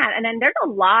feel mad. And then there's a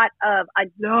lot of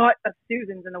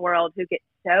Susans in the world who get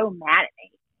so mad at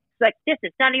me. It's like, this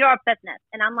is none of your business.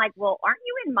 And I'm like, well, aren't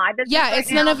you in my business? Yeah,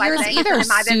 it's none of yours either,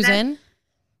 Susan.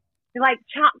 You're like,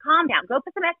 calm down. Go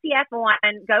put some SPF on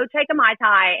and go take a Mai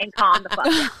Tai and calm the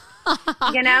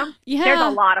fuck down. Yeah. There's a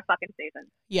lot of fucking Susans.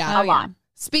 Yeah. A lot.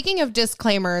 Speaking of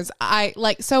disclaimers,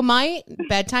 so my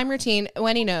bedtime routine,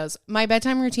 Wendy knows, my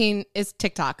bedtime routine is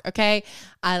TikTok, okay?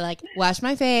 I wash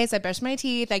my face, I brush my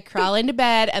teeth, I crawl into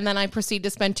bed, and then I proceed to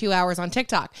spend 2 hours on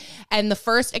TikTok. And the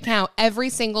first account,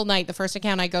 every single night, the first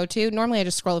account I go to, normally I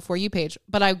just scroll the For You page,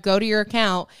 but I go to your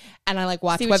account and I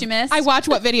watch see what you missed. I watch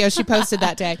what videos she posted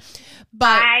that day.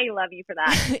 But I love you for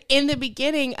that. In the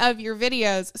beginning of your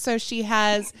videos, so she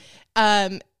has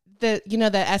the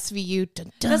SVU.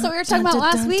 Dun, dun, that's what we were talking about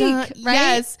last week, right?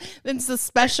 Yes, it's the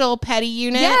special petty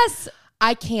unit. Yes,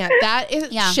 I can't. That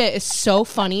shit is so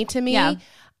funny to me. Yeah.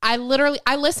 I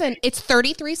listen. It's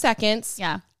 33 seconds.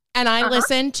 Yeah. And I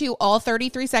listen to all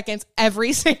 33 seconds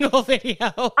every single video.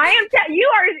 I am. You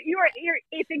are.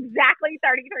 It's exactly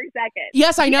 33 seconds.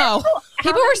 Yes, I know.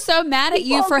 People were so mad at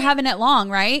you for having it long,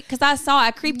 right? Because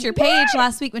I creeped your page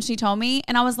last week when she told me,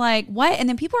 and I was like, "What?" And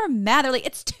then people are mad. They're like,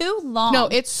 "It's too long." No,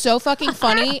 it's so fucking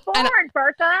funny.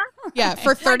 Bertha. Yeah,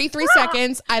 for 33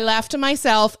 seconds, I laugh to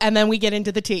myself, and then we get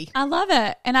into the tea. I love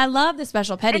it, and I love the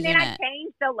special petty unit. And then I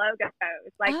changed the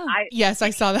logos. Yes, I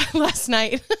saw that last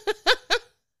night.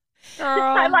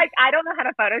 I don't know how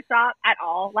to Photoshop at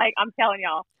all. I'm telling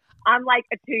y'all, I'm like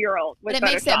a 2-year-old with But it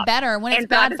Photoshop. makes it better when it's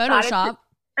bad Photoshop.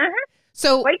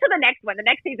 So wait till the next one. The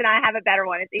next season, I have a better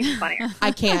one. It's even funnier.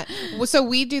 I can't. So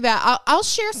we do that. I'll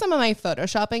share some of my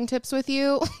Photoshopping tips with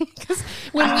you because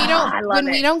when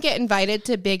we don't get invited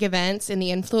to big events in the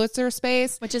influencer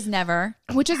space, which is never,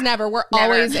 we're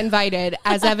always invited,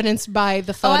 as evidenced by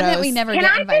the photos. I bet we never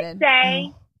get invited. Can I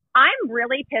just say? I'm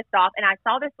really pissed off, and I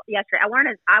saw this yesterday. I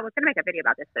was going to make a video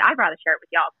about this, but I'd rather share it with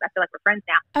y'all because I feel like we're friends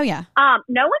now. Oh, yeah.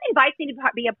 No one invites me to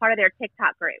be a part of their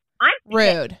TikTok group. I'm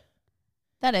rude.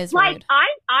 That is rude. I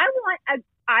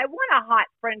want a hot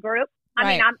friend group. I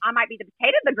mean, I might be the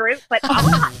potato of the group, but I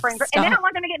want a hot friend group. And then I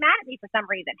want them to get mad at me for some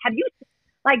reason. Have you,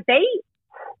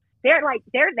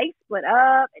 they split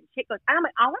up, and chick goes, I'm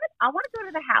like, I want to go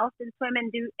to the house and swim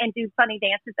and do funny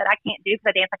dances that I can't do because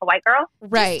I dance like a white girl.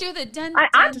 Right. Just do the dun,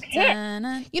 I'm dun, pissed.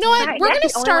 dun. You know what? We're going to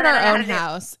start our own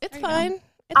house. It's fine.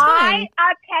 It's fine.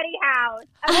 A petty house.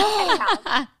 A petty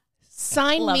house.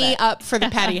 Sign me up for the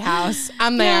petty house.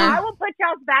 I'm there. I will put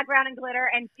y'all's background in glitter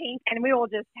and pink, and we will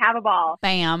just have a ball.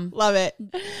 Bam. Love it.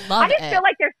 I just feel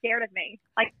like they're scared of me.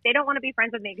 Like, they don't want to be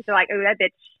friends with me because they're like, oh, that bitch.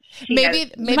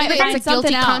 Maybe it's a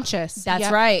guilty conscience.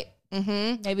 That's right.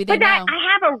 Mm-hmm. Maybe they know. I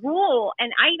have a rule,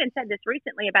 and I even said this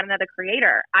recently about another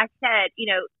creator. I said,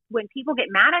 when people get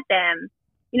mad at them,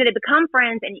 they become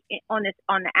friends and on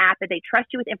the app that they trust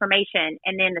you with information,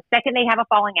 and then the second they have a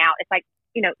falling out, it's like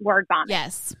word vomit.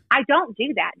 Yes. I don't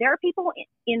do that. There are people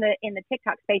in the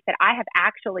TikTok space that I have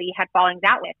actually had fallings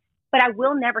out with, but I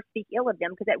will never speak ill of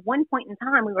them because at one point in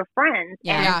time we were friends.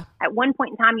 Yeah. And at one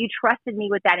point in time you trusted me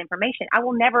with that information. I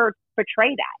will never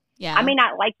betray that. Yeah. I may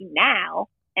not like you now.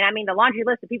 And I mean, the laundry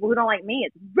list of people who don't like me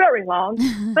is very long,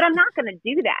 but I'm not going to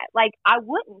do that. Like, I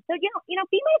wouldn't. So,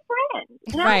 be my friend.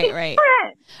 Right.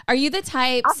 Are you the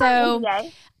type? So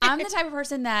I'm the type of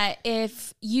person that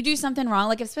if you do something wrong,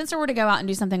 like if Spencer were to go out and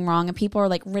do something wrong and people are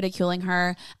like ridiculing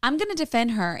her, I'm going to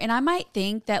defend her. And I might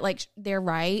think that like they're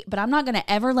right, but I'm not going to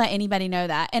ever let anybody know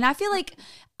that. And I feel like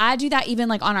I do that even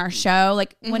like on our show,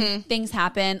 like when things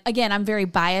happen. Again, I'm very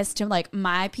biased to like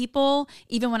my people,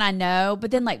 even when I know.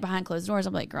 But then like behind closed doors,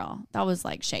 I'm like, girl, that was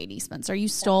like shady, Spencer. You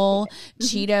stole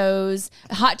Cheetos,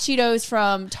 hot Cheetos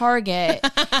from Target,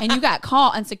 and you got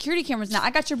caught on security cameras. Now I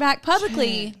got your back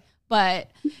publicly. But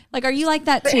like, are you like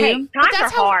that too? Hey, times are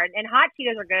hard, and hot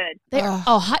Cheetos are good.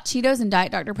 Hot Cheetos and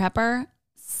Diet Dr. Pepper.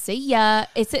 See ya.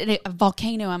 It's a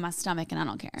volcano in my stomach, and I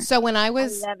don't care. So when I love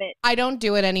it. I don't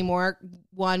do it anymore.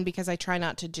 One, because I try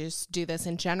not to just do this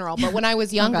in general. But when I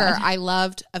was younger, I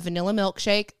loved a vanilla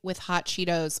milkshake with hot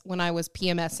Cheetos when I was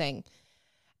PMSing.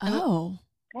 Oh.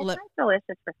 That sounds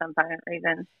delicious for some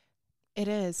reason. It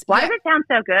is. Why does it sound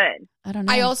so good? I don't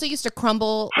know. I also used to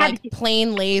crumble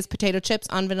plain Lay's potato chips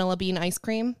on vanilla bean ice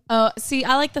cream. Oh, see,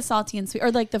 I like the salty and sweet, or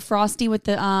like the frosty with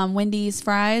the Wendy's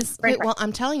fries. Wait, well,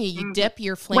 I'm telling you, you dip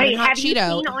your flaming hot Cheeto. Wait,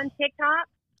 have you seen on TikTok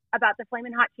about the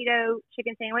flaming hot Cheeto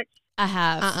chicken sandwich? I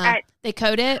have. They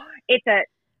code it? This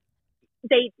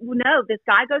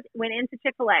guy went into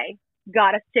Chick-fil-A,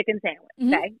 got a chicken sandwich,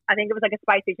 okay? I think it was like a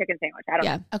spicy chicken sandwich. I don't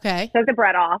know. Okay. Took the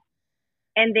bread off,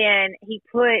 and then he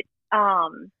put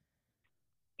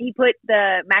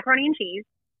the macaroni and cheese,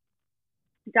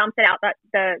 dumped it out,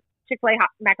 the Chick-fil-A hot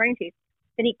macaroni and cheese.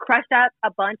 Then he crushed up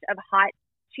a bunch of hot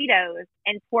Cheetos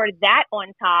and poured that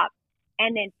on top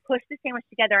and then pushed the sandwich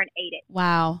together and ate it.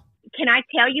 Wow. Can I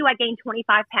tell you I gained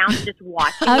 25 pounds just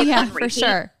watching it? Oh, yeah, for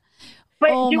sure.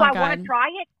 But do I want to try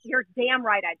it? You're damn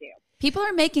right I do. People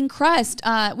are making crust.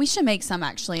 We should make some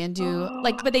actually and do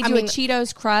but they do a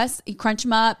Cheetos crust. You crunch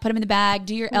them up, put them in the bag,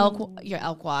 do your elk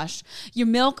wash, your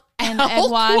milk and egg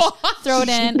wash, throw it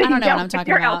in. I don't know what I'm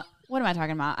talking about. What am I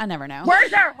talking about? I never know.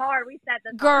 Words are hard. We said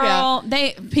this. Girl,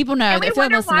 people know. And we if they're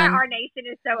wonder listening. why our nation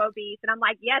is so obese. And I'm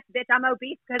like, yes, bitch, I'm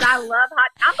obese because I love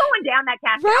hot. I'm going down that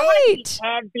casket. Right. I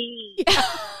want to be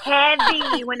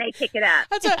heavy when they pick it up.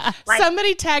 That's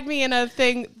somebody tagged me in a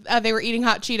thing. They were eating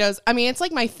hot Cheetos. I mean, it's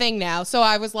like my thing now. So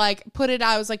I was like, put it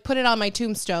on my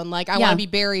tombstone. Like I want to be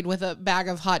buried with a bag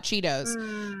of hot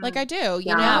Cheetos. Like I do.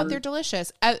 You know, they're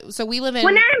delicious. So we live in.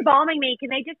 When they're embalming me, can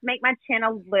they just make my chin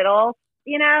a little?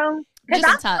 Because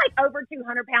I'm like over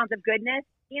 200 pounds of goodness.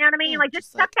 You know what I mean? Like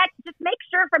just tuck that. Just make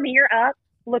sure from here up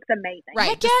looks amazing. Right?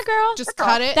 Heck yeah, girl. Just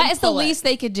cut it. That is the least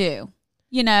they could do.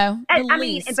 But I'm going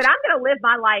to live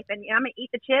my life, and I'm going to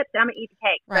eat the chips, and I'm going to eat the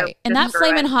cake. Right. So and that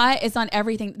Flamin' Hot is on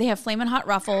everything. They have Flamin' Hot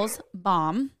Ruffles,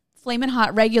 bomb. Flamin'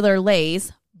 Hot regular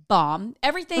Lay's, bomb.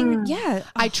 Everything,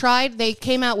 I tried. They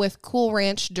came out with Cool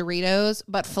Ranch Doritos,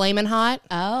 but Flamin' Hot.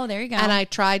 Oh, there you go. And I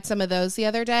tried some of those the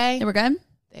other day. They were good?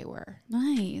 They were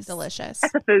nice, delicious.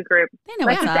 That's a food group. They know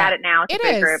what's up. At it now. It's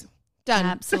a food group. Done.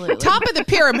 Absolutely. Top of the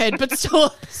pyramid, but still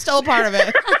part of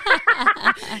it.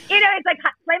 It's like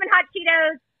Flamin' Hot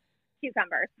Cheetos,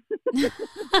 cucumbers.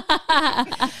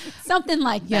 Something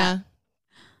like that.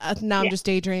 Yeah. Now I'm just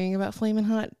daydreaming about Flamin'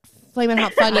 Hot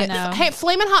Funyuns. Hey,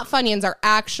 Flamin' Hot Funyuns are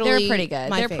actually they're pretty good.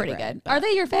 They're pretty good. Are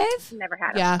they your fave? Never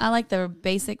had them. Yeah. I like the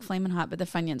basic Flamin' Hot, but the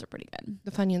Funyuns are pretty good.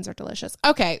 The Funyuns are delicious.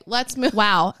 Okay, let's move.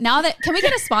 Wow. Now can we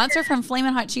get a sponsor from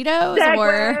Flamin' Hot Cheetos?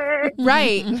 Or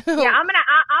right.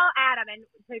 I'll add them and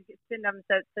to send them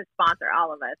to sponsor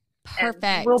all of us. Perfect.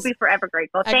 And we'll be forever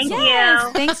grateful. Thank you.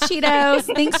 Thanks,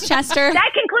 Cheetos. Thanks, Chester.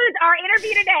 That concludes our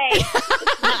interview today.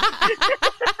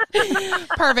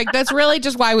 Perfect. That's really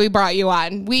just why we brought you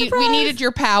on. We needed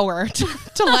your power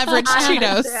to leverage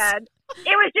Cheetos. It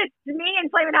was just me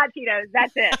and Flamin' Hot Cheetos.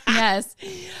 That's it. Yes.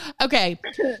 Okay.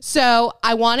 So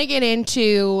I want to get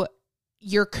into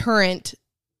your current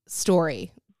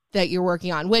story that you're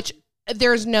working on, which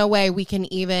there's no way we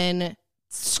can even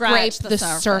scrape the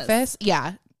surface.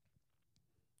 Yeah.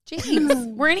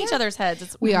 Jeez. We're in each other's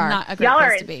heads. We are. Not a great Y'all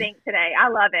place are to in be. sync today. I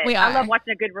love it. I love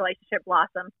watching a good relationship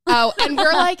blossom. Oh, and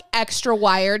we're like extra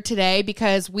wired today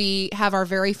because we have our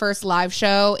very first live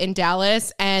show in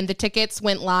Dallas and the tickets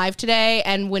went live today.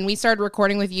 And when we started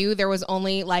recording with you, there was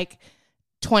only like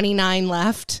 29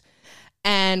 left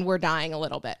and we're dying a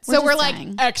little bit. So we're like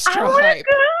extra hype.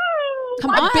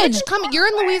 Come on. Bitch, come. You're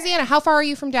in Louisiana. How far are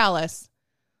you from Dallas?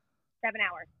 7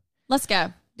 hours. Let's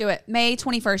go. Do it. May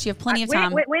 21st. You have plenty of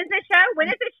time. When's the show? When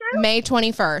is the show? May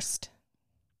 21st.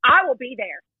 I will be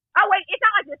there. Oh, wait. It's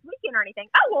not like this weekend or anything.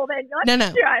 Oh, well, then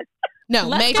let's No,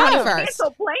 Let's May go. 21st.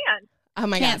 cancel plans. Oh,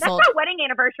 my God. That's Canceled. my wedding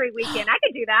anniversary weekend. I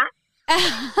could do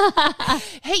that.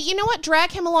 Hey, you know what?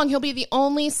 Drag him along. He'll be the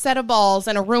only set of balls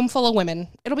in a room full of women.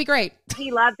 It'll be great.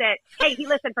 He loved it. Hey, he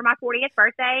listened for my 40th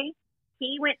birthday.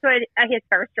 He went to his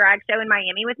first drag show in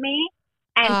Miami with me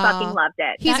and fucking loved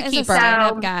it. He's That a is keeper.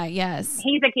 stand-up guy. Yes.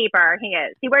 He's a keeper. He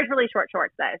is. He wears really short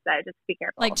shorts though, so just be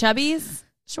careful. Like chubbies?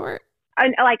 Short?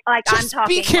 Like Just I'm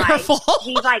talking. be careful. Like,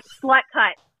 he's like slut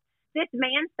cut. This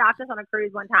man stopped us on a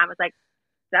cruise one time. Was like,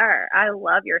 "Sir, I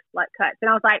love your slut cuts," and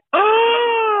I was like,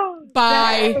 "Oh,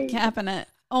 Bye. dang." Capping it.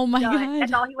 Oh my Done. God.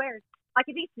 That's all he wears. Like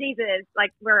if he sneezes,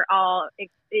 like we're all.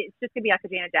 It's just gonna be like a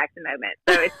Janet Jackson moment.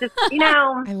 So it's just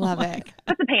I love it.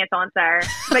 put the pants on, sir.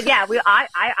 But yeah,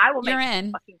 I will make You're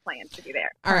in. fucking plans to be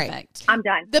there. All right. Perfect. I'm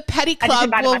done. The Petty I just Club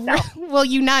invited myself. will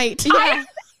unite. Yeah.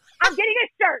 I'm getting a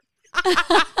shirt.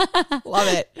 Love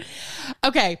it.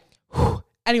 Okay. Whew.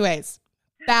 Anyways,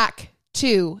 back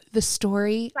to the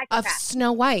story of Psychopath.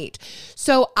 Snow White.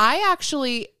 So I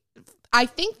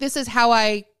think this is how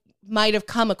I might have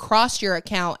come across your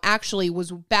account, actually,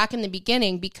 was back in the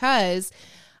beginning, because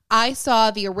I saw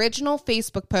the original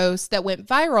Facebook post that went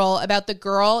viral about the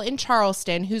girl in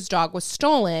Charleston whose dog was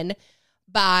stolen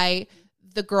by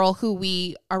the girl who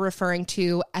we are referring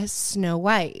to as Snow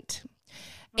White.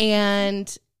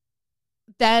 And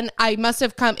then I must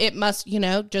have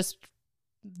just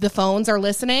the phones are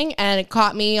listening, and it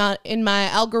caught me in my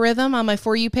algorithm on my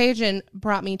For You page and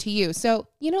brought me to you. So,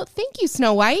 thank you,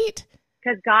 Snow White.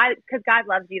 Because God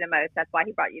loves you the most. That's why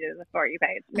he brought you to the For You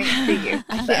page. To you.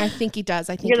 I think he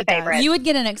does. I think You're he the favorite. does. You would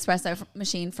get an espresso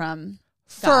machine from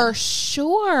For God.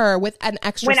 sure, with an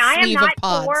extra When I am sleeve not of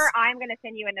pods. poor, I'm going to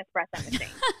send you an espresso machine.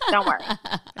 Don't worry.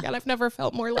 God, I've never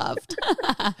felt more loved.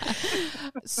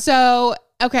 So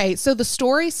the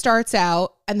story starts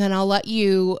out, and then I'll let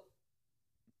you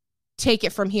take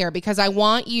it from here, because I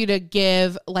want you to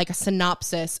give like a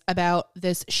synopsis about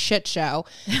this shit show.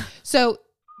 So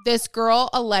this girl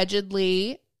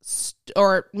allegedly,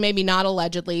 or maybe not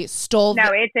allegedly, stole.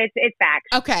 No, it's fact.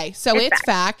 Okay, so it's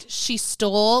fact. She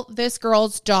stole this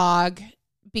girl's dog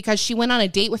because she went on a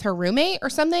date with her roommate or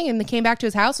something, and they came back to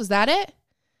his house. Was that it?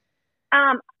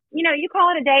 You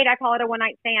call it a date. I call it a one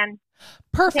night stand.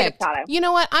 Perfect. You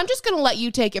know what? I'm just going to let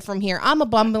you take it from here. I'm a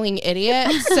bumbling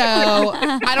idiot, so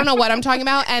I don't know what I'm talking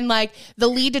about. And like the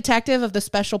lead detective of the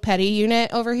special petty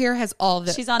unit over here has all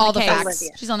the She's on all the the case.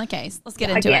 facts. She's on the case. Let's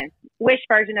get into it. Wish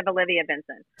version of Olivia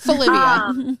Vincent.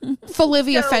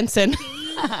 Folivia Fenson.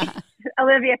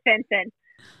 Olivia Fenson.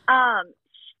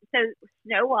 So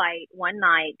Snow White one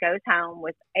night goes home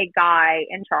with a guy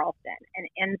in Charleston and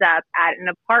ends up at an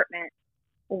apartment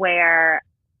where,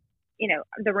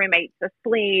 the roommate's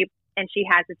asleep and she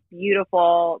has this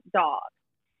beautiful dog.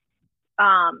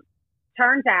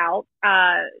 Turns out,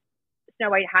 Snow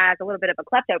White has a little bit of a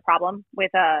klepto problem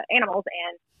with animals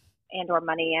and or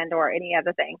money and or any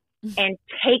other thing, and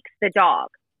takes the dog.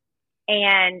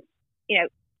 And,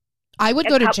 I would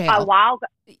go to jail. A while ago,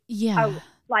 Yeah.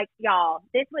 like y'all,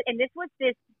 the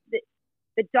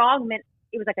dog meant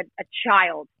it was like a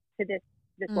child to this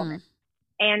woman.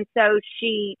 And so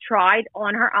she tried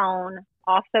on her own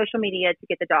off social media to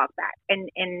get the dog back. And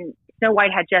Snow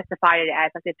White had justified it as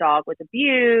like the dog was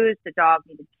abused, the dog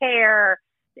needed care.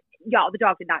 Y'all, the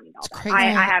dog did not need all that.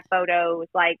 I have photos,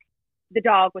 like the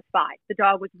dog was fine. The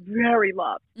dog was very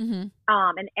loved. Mm-hmm.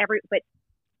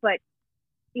 But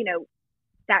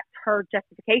that's her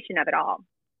justification of it all.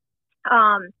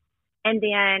 And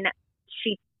then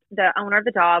the owner of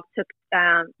the dog took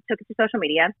it to social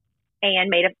media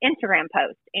and made an Instagram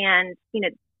post. And,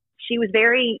 she was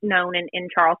very known in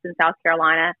Charleston, South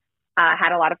Carolina,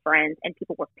 had a lot of friends, and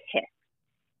people were pissed.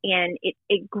 And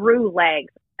it grew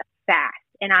legs fast.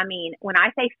 And I mean, when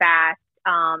I say fast,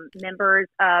 members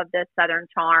of the Southern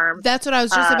Charm. That's what I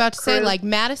was just about to say. Like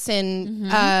Madison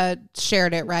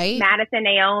shared it, right? Madison,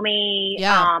 Naomi,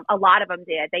 Yeah. A lot of them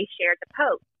did. They shared the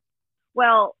post.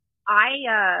 Well,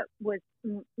 I was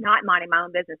not minding my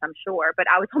own business, I'm sure, but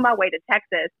I was on my way to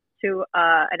Texas to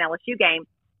an LSU game,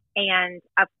 and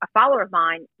a follower of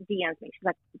mine DMs me. She's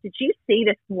like, "Did you see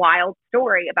this wild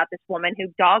story about this woman who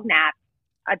dog napped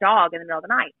a dog in the middle of the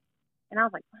night?" And I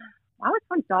was like, why would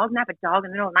someone dog nap a dog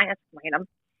in the middle of the night? That's random.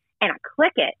 And I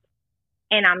click it,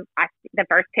 and the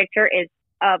first picture is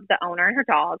of the owner and her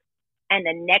dog, and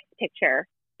the next picture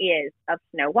is of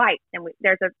Snow White. And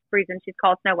there's a reason she's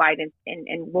called Snow White,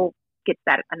 and we'll get to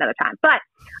that another time. But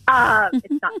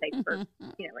it's not safe for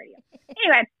radio.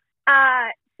 Anyway,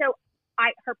 so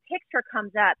her picture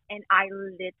comes up and I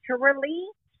literally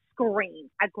screamed.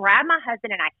 I grabbed my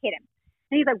husband and I hit him.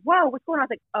 And he's like, whoa, what's going on? I was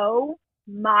like, oh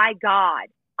my God,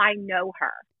 I know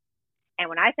her. And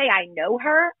when I say I know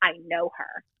her, I know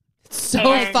her. So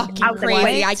And fucking I was like,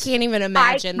 crazy. what? I can't even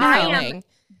imagine the I feeling. am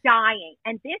dying.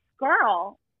 And this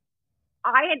girl,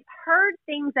 I had heard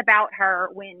things about her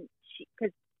when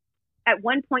because at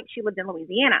one point she lived in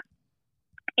Louisiana.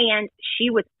 And she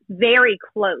was very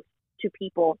close to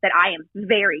people that I am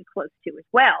very close to as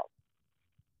well.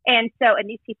 And so, and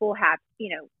these people have,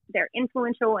 they're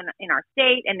influential in our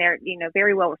state and they're,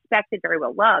 very well respected, very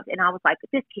well loved. And I was like,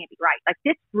 this can't be right. Like,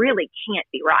 this really can't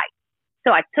be right.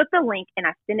 So I took the link and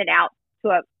I sent it out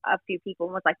to a few people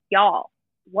and was like, y'all,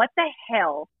 what the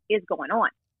hell is going on?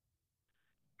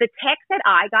 The text that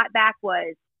I got back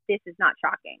was, this is not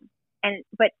shocking.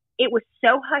 But it was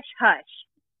so hush hush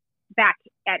back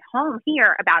at home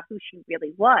here about who she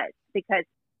really was, because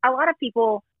a lot of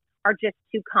people are just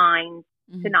too kind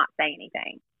to not say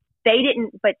anything. They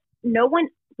didn't, but no one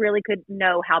really could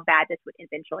know how bad this would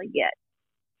eventually get.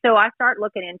 So I started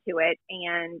looking into it,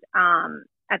 and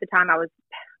at the time I was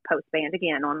post banned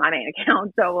again on my main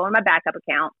account, so on my backup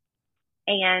account,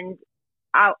 and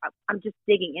I'm just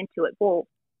digging into it. Well,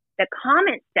 the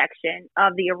comment section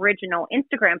of the original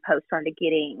Instagram post started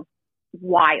getting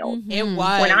wild. It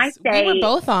was. When I say we were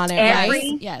both on it,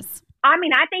 right? Yes. I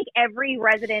mean, I think every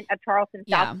resident of Charleston,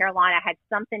 South Carolina had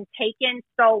something taken,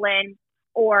 stolen,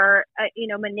 or,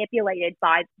 manipulated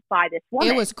by this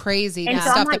woman. It was crazy, and the so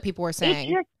stuff like, that people were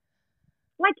saying.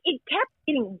 It kept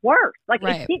getting worse. Like,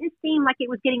 right. It didn't seem like it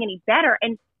was getting any better.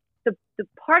 And the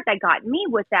part that got me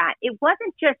was that it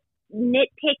wasn't just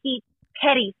nitpicky,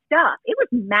 petty stuff. It was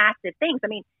massive things. I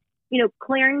mean,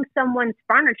 clearing someone's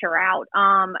furniture out,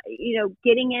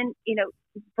 getting in,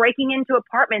 breaking into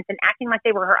apartments and acting like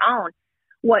they were her own.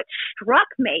 What struck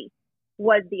me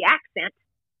was the accent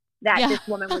that this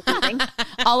woman was using.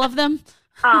 All of them?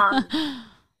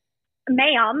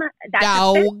 Ma'am, that's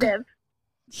Dog. offensive.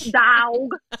 Dog.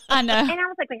 I know. And I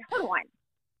was like, wait, hold on.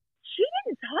 She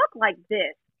didn't talk like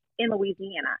this in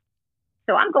Louisiana.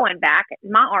 So I'm going back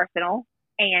in my arsenal,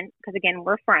 and because again,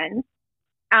 we're friends.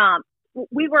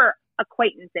 We were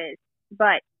acquaintances,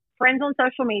 but friends on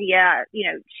social media.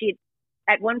 She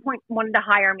at one point wanted to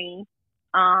hire me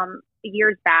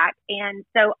years back, and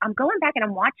so I'm going back and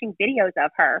I'm watching videos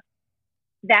of her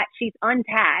that she's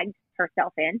untagged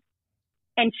herself in,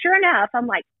 and sure enough, I'm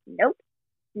like, nope,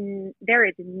 there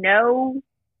is no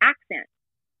accent.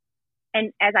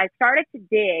 And as I started to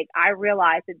dig, I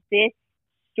realized that this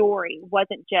story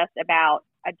wasn't just about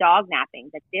a dog napping,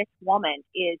 that this woman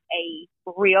is a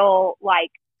real,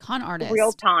 con artist,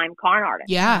 real-time con artist.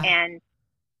 Yeah. And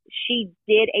she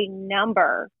did a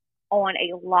number on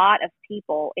a lot of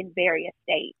people in various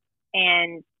states.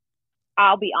 And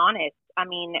I'll be honest, I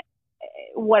mean,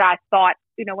 what I thought,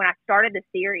 when I started the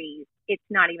series, it's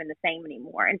not even the same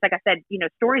anymore. And it's like I said,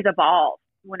 stories evolve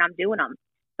when I'm doing them.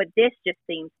 But this just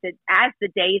seems to, as the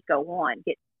days go on,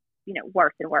 get,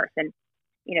 worse and worse. And,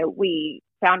 we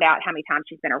found out how many times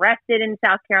she's been arrested in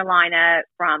South Carolina,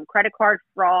 from credit card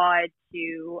fraud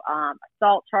to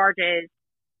assault charges.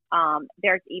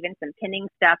 There's even some pending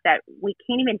stuff that we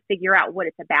can't even figure out what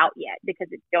it's about yet because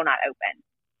it's still not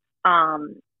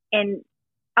open. And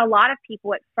a lot of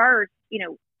people at first,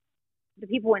 the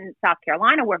people in South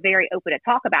Carolina were very open to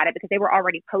talk about it because they were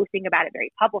already posting about it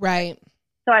very publicly. Right.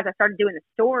 So as I started doing the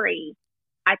story,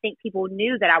 I think people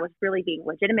knew that I was really being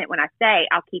legitimate when I say,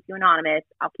 I'll keep you anonymous,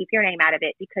 I'll keep your name out of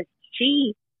it, because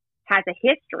she has a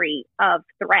history of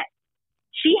threats.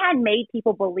 She had made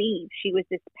people believe she was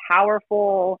this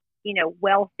powerful,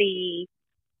 wealthy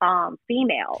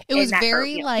female. It was and that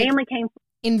very her, family came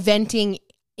inventing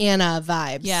Anna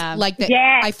vibes. Yeah. Like that.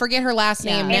 Yes. I forget her last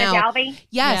name now. Anna Galvey?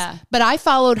 Yes. Yeah. But I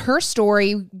followed her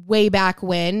story way back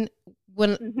when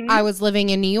I was living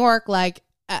in New York.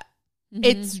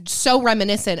 It's so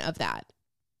reminiscent of that.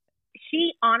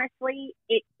 She honestly,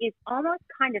 it is almost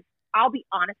kind of, I'll be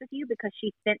honest with you, because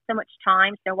she spent so much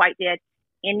time, Snow White did,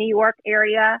 in New York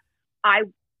area.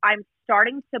 I'm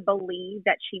starting to believe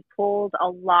that she pulled a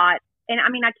lot, and I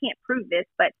mean, I can't prove this,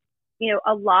 but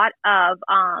a lot of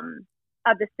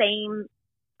the same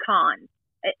cons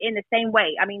in the same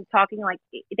way. I mean, talking like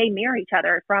they mirror each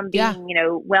other, from being,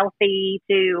 wealthy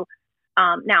to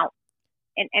now,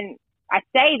 and I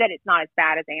say that it's not as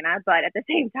bad as Anna, but at the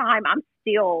same time, I'm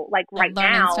still right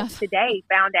now, today,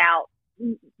 found out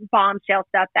bombshell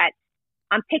stuff that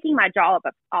I'm picking my jaw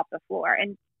up off the floor.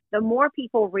 And the more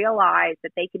people realize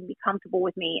that they can be comfortable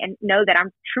with me and know that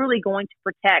I'm truly going to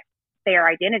protect their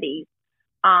identities,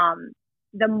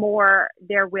 the more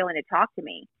they're willing to talk to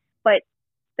me. But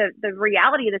the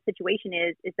reality of the situation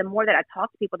is the more that I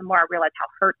talk to people, the more I realize how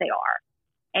hurt they are.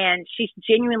 And she's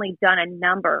genuinely done a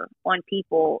number on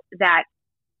people that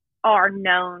are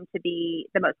known to be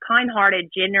the most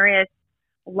kind-hearted, generous,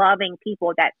 loving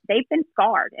people, that they've been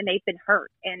scarred and they've been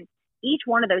hurt. And each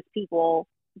one of those people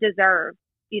deserves,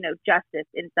 justice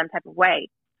in some type of way.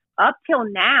 Up till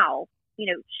now,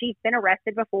 she's been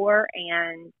arrested before,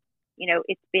 and,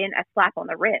 it's been a slap on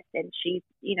the wrist. And she's,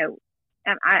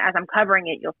 as I'm covering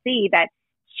it, you'll see that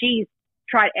she's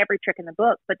tried every trick in the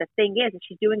book. But the thing is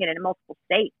she's doing it in multiple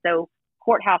states. So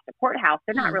courthouse to courthouse,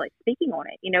 they're not really speaking on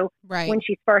it. Right. When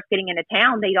she's first getting into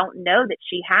town, they don't know that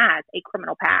she has a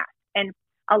criminal past. And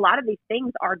a lot of these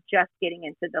things are just getting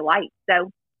into the light.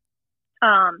 So,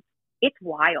 it's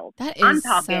wild. That is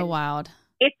so wild.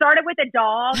 It started with a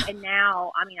dog, and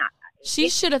now, she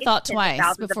should have thought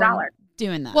twice before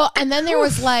doing that. Well, and then there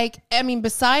was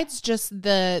besides just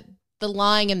the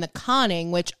lying and the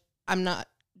conning, which I'm not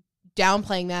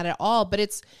downplaying that at all, but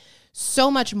it's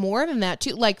so much more than that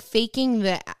too. Like faking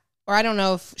or I don't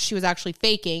know if she was actually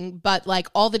faking, but like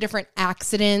all the different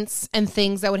accidents and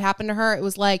things that would happen to her. It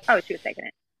was like, oh, she was faking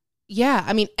it.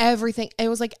 Yeah, everything. It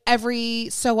was like every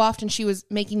so often she was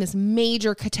making this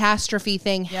major catastrophe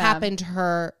thing happen to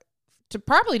her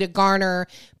to garner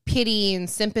pity and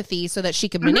sympathy so that she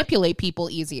could manipulate people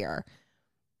easier.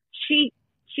 She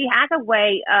has a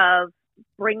way of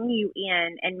bringing you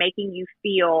in and making you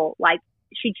feel like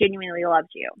she genuinely loves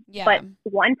you. Yeah. But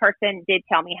one person did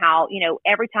tell me how,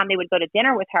 every time they would go to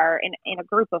dinner with her in a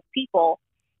group of people,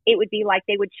 it would be like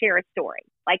they would share a story.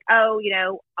 Like, oh,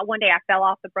 one day I fell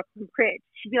off the Brooklyn Bridge.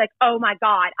 She'd be like, oh my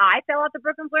God, I fell off the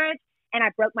Brooklyn Bridge and I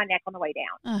broke my neck on the way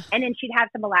down. Ugh. And then she'd have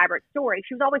some elaborate story.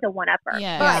 She was always a one-upper.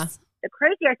 Yeah. But the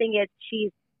crazier thing is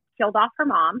she's killed off her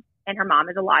mom, and her mom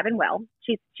is alive and well.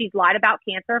 She's lied about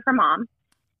cancer of her mom.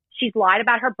 She's lied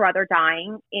about her brother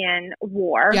dying in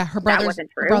war. Yeah, that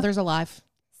wasn't true. Her brother's alive.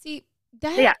 See,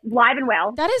 live and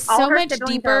well. That is so much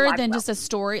deeper than just a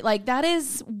story. Like, that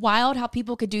is wild how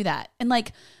people could do that and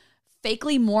like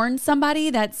fakely mourn somebody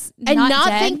that's not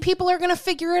dead. Think people are going to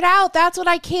figure it out. That's what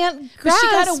I can't grasp. She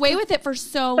got away with it for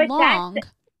so long.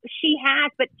 She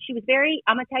has, but she was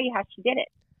I'm going to tell you how she did it.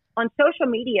 On social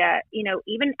media,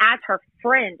 even as her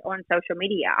friend on social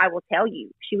media, I will tell you,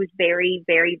 she was very,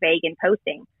 very vague in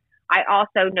posting. I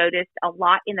also noticed a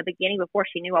lot in the beginning before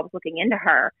she knew I was looking into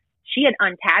her. She had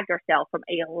untagged herself from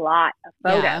a lot of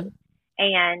photos. Yeah.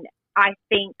 And I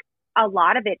think a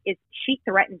lot of it is she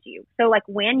threatens you. So like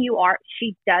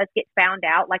she does get found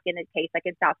out, like in a case, like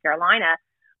in South Carolina,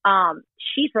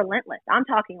 she's relentless. I'm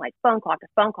talking like phone call to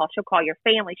phone call. She'll call your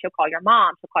family. She'll call your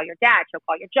mom. She'll call your dad. She'll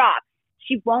call your job.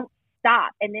 She won't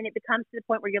stop. And then it becomes to the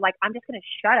point where you're like, I'm just going to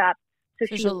shut up.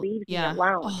 So she leaves me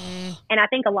alone. Oh. And I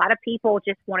think a lot of people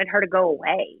just wanted her to go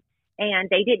away, and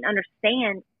they didn't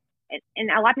understand.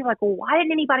 And a lot of people are like, well, why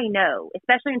didn't anybody know?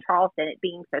 Especially in Charleston, it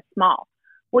being so small.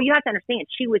 Well, you have to understand,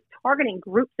 she was targeting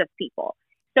groups of people.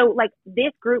 So like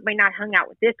this group may not hang out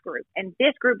with this group, and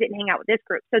this group didn't hang out with this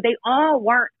group. So they all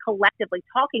weren't collectively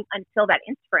talking until that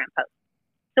Instagram post.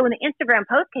 So when the Instagram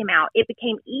post came out, it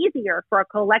became easier for a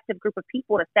collective group of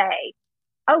people to say,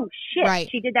 oh shit,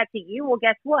 she did that to you. Well,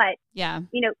 guess what? Yeah.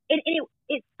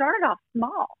 It started off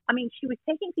small. I mean, she was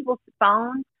taking people's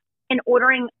phones and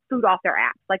ordering food off their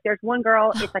apps. Like there's one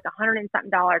girl, it's like $100 and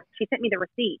something. She sent me the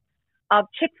receipt of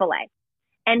Chick-fil-A.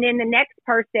 And then the next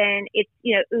person, it's,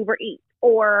 Uber Eats,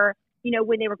 or,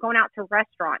 when they were going out to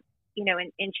restaurants,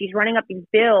 and she's running up these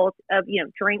bills of,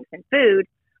 drinks and food.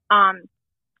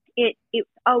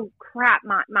 Oh crap,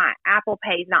 my Apple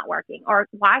Pay is not working, or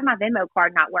why is my Venmo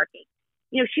card not working?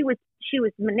 She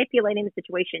was manipulating the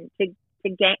situation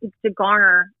to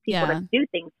garner people to do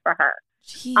things for her.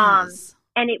 Jeez.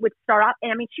 And it would start off,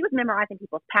 and I mean, she was memorizing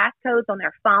people's passcodes on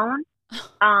their phone.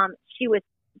 She was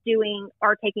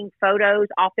taking photos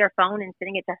off their phone and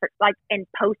sending it to her, like, and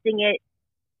posting it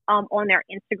on their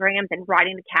Instagrams and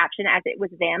writing the caption as it was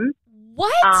them.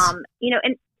 What?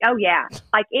 And oh yeah,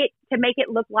 like it, to make it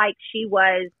look like she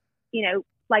was,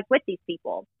 like with these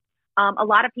people. A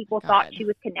lot of people thought she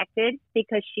was connected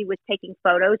because she was taking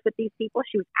photos with these people.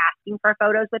 She was asking for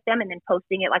photos with them and then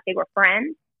posting it like they were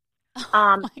friends.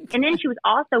 And then she was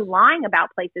also lying about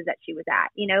places that she was at.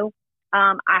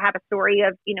 I have a story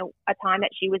of, a time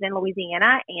that she was in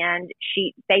Louisiana, and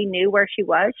they knew where she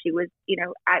was. She was,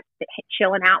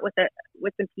 chilling out with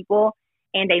some people,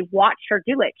 and they watched her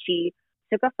do it. She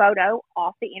took a photo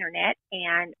off the internet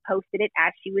and posted it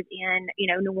as she was in,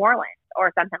 New Orleans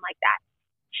or something like that.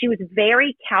 She was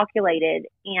very calculated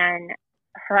in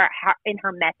her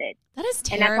method. That is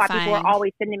terrifying. And that's why people are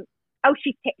always sending. Oh,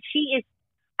 she is.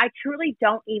 I truly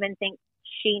don't even think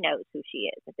she knows who she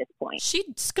is at this point.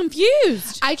 She's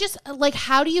confused. I just like,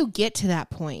 how do you get to that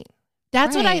point?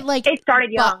 That's what I like. It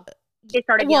started young.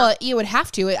 Well, you would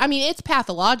have to. I mean, it's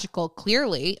pathological,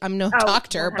 clearly. I'm no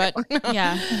doctor, 100%. but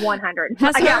yeah. 100.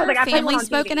 Has her I family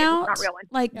spoken out? Not real one.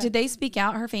 Like, did they speak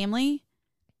out, her family?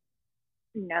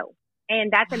 No.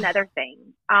 And that's another thing.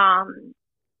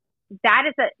 That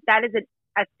is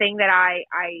a thing that I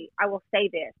will say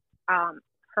this.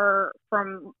 Her,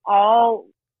 from all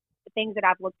the things that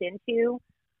I've looked into,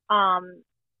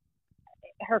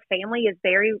 her family is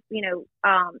very,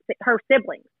 her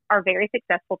siblings are very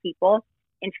successful people.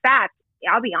 In fact,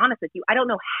 I'll be honest with you, I don't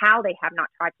know how they have not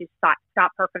tried to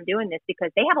stop her from doing this,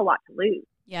 because they have a lot to lose.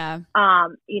 Yeah.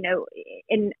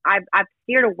 And I've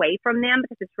steered away from them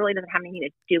because this really doesn't have anything to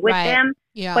do with them.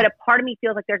 Yeah. But a part of me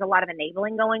feels like there's a lot of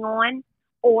enabling going on.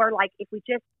 Or like, if we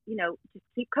just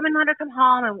keep coming, let her come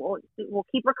home, and we'll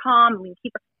keep her calm, and we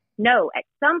keep her. No, at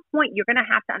some point you're going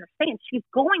to have to understand she's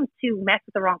going to mess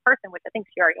with the wrong person, which I think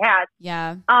she already has.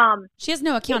 Yeah. She has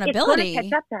no accountability. It's going to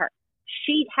catch up to her.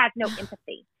 She has no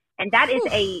empathy, and that is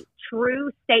a true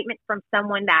statement from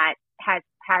someone that has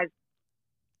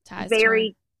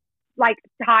very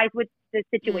ties with the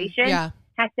situation.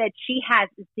 Has said she has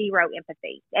zero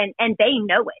empathy, and they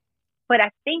know it. But I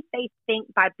think they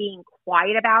think by being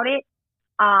quiet about it,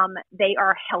 they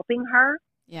are helping her.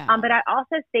 Yeah. But I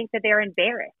also think that they're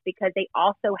embarrassed because they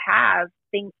also have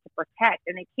things to protect,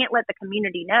 and they can't let the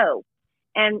community know.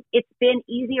 And it's been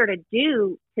easier to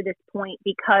do to this point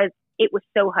because it was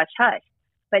so hush-hush.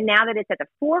 But now that it's at the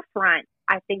forefront,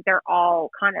 I think they're all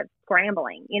kind of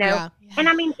scrambling, Yeah. And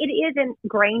I mean, it is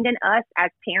ingrained in us as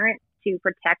parents to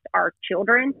protect our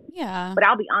children. Yeah. But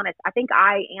I'll be honest, I think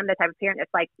I am the type of parent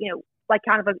that's like, like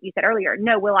kind of what you said earlier,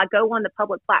 no, will I go on the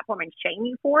public platform and shame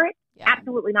you for it? Yeah.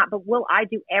 Absolutely not. But will I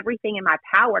do everything in my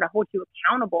power to hold you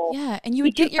accountable? Yeah. And you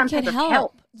would get your kid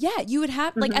help. Yeah. You would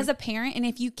have, like, as a parent, and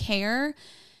if you care,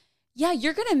 yeah,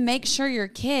 you're going to make sure your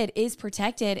kid is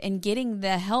protected and getting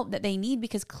the help that they need,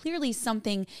 because clearly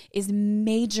something is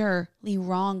majorly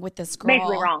wrong with this girl.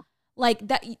 Majorly wrong. Like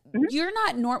that, you're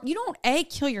not you don't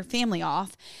kill your family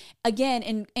off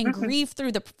again and grieve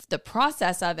through the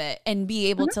process of it and be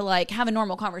able to like have a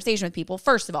normal conversation with people.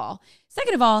 First of all,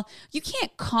 second of all, you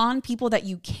can't con people that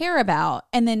you care about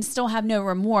and then still have no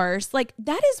remorse. Like,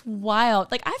 that is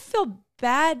wild. Like, I feel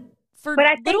bad for. But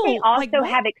I think they also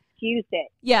have excused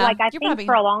it. Yeah, like I think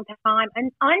for a long time,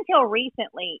 and until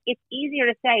recently, it's easier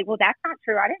to say, "Well, that's not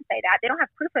true. I didn't say that." They don't have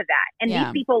proof of that, and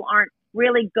these people aren't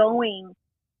really going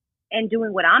and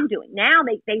doing what I'm doing. Now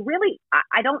they really,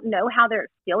 I don't know how they're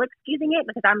still excusing it,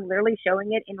 because I'm literally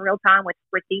showing it in real time with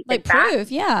receipts like and facts. proof.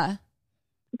 Yeah.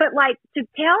 But like, to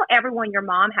tell everyone your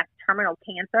mom has terminal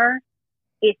cancer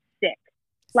is sick.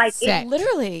 Like sick.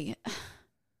 Literally.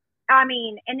 I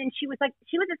mean, and then she was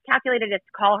just calculated to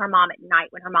call her mom at night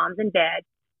when her mom's in bed.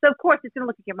 So of course it's going to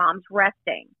look like your mom's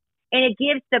resting, and it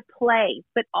gives the play.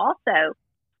 But also,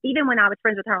 even when I was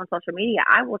friends with her on social media,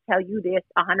 I will tell you this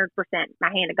 100%, my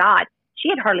hand to God, she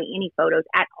had hardly any photos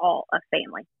at all of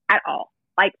family, at all.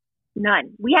 Like,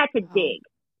 none. We had to dig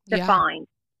to find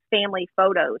family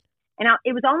photos. And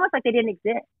it was almost like they didn't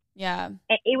exist. Yeah.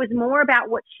 And it was more about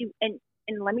what and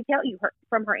let me tell you,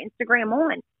 from her Instagram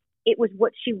on, it was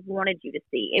what she wanted you to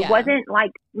see. It wasn't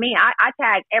like me. I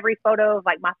tag every photo of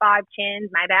like my 5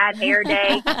 chins, my bad hair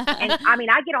day. And I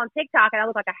mean, I get on TikTok and I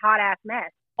look like a hot ass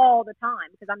mess all the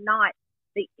time, because I'm not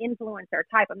the influencer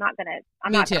type. I'm not gonna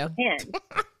pretend.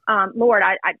 Lord,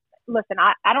 I listen,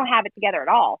 I don't have it together at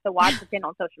all. So why pretend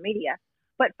on social media?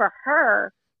 But for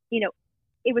her,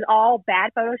 it was all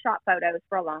bad Photoshop photos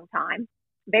for a long time.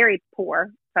 Very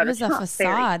poor Photoshop. It was a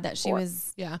facade that she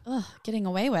was getting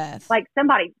away with. Like,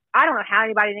 somebody, I don't know how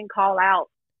anybody didn't call out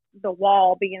the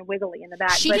wall being wiggly in the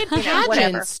back. She did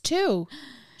pageants too.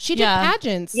 She did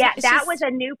pageants. Yeah, that was a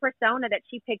new persona that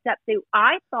she picked up too.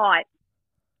 I thought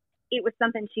it was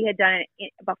something she had done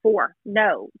before.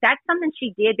 No, that's something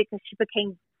she did because she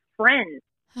became friends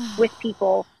with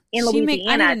people in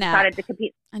Louisiana and decided to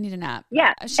compete. I need a nap.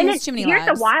 Yeah. She has too many here's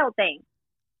lives. the wild thing.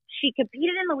 She competed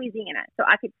in Louisiana, so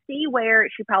I could see where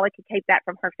she probably could take that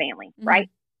from her family, right?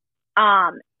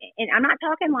 And I'm not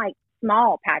talking like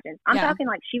small pageants. I'm talking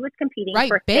like she was competing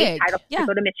for a state title to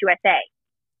go to Miss USA.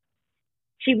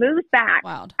 She moves back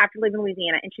after leaving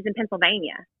Louisiana, and she's in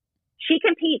Pennsylvania. She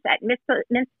competes at Miss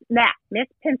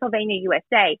Pennsylvania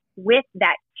USA with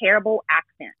that terrible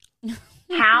accent.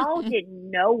 How did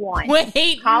no one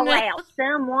call out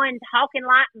someone talking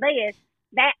like this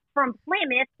that's from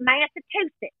Plymouth,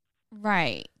 Massachusetts?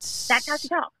 Right. That's how she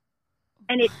talks.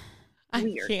 And it's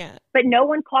weird. Can't. But no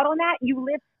one caught on that.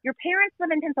 Your parents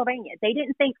live in Pennsylvania. They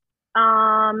didn't think,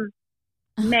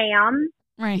 ma'am,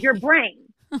 Right. your brain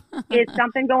is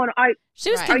something going on. She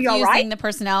was Are you all confusing right? the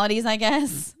personalities, I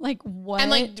guess. Like, what?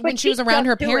 And like But when she was she around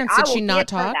her stuck to it. parents, I did she will not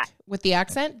give her talk that. with the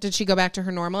accent? Did she go back to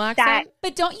her normal accent?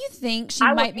 But don't you think she I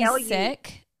will might be tell you-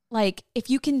 sick? Like, if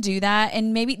you can do that,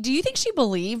 and maybe, do you think she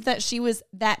believed that she was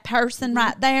that person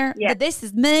right there? Yes. That this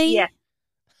is me? Yes.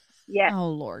 Yes. Oh,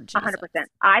 Lord Jesus. 100%.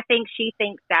 I think she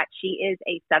thinks that she is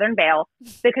a Southern Belle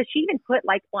because she even put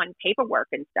like on paperwork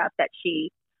and stuff that she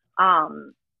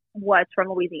was from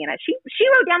Louisiana. She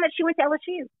wrote down that she went to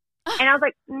LSU. And I was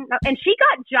like, no. And she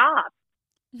got jobs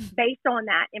based on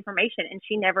that information, and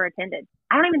she never attended.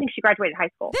 I don't even think she graduated high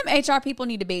school. Them HR people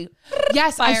need to be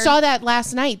Yes, I fired. saw that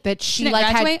last night that she Didn't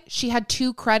like graduate? she had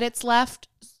 2 credits left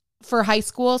for high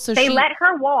school, so They she let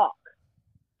her walk.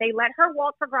 They let her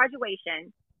walk for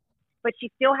graduation, but she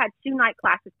still had 2 night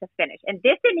classes to finish. And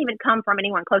this didn't even come from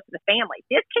anyone close to the family.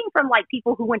 This came from like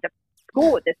people who went to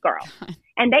school with this girl.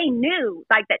 And they knew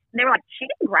like that. They were like, she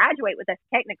didn't graduate with us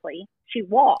technically. She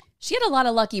walked. She had a lot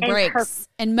of lucky And breaks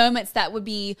and moments that would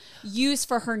be used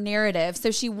for her narrative.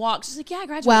 So she walked. She's like, yeah, I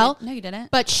graduated. Well, no, you didn't.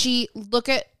 but she look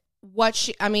at what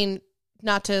she I mean,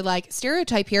 not to like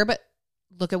stereotype here, but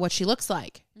look at what she looks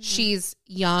like. She's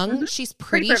young, she's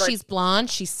pretty, privileged. she's blonde,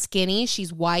 she's skinny,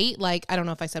 she's white. Like, I don't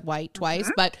know if I said white twice,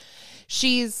 but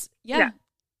she's yeah.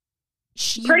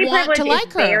 you Pretty want privilege to like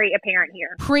is her. very apparent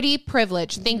here. Pretty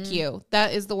privilege. Thank you.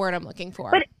 That is the word I'm looking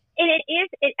for. But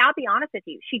I'll be honest with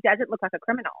you, she doesn't look like a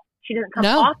criminal. She doesn't come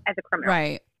No. off as a criminal.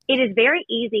 Right. It is very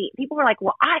easy. People were like,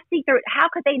 well, I see through it. How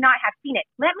could they not have seen it?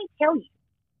 Let me tell you,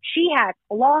 she has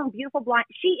long, beautiful blonde.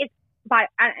 She is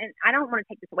and I don't want to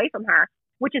take this away from her,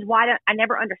 which is why I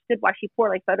never understood why she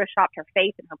poorly photoshopped her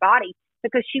face and her body,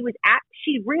 because she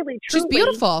really, she's truly,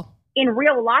 beautiful. in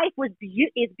real life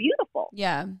is beautiful.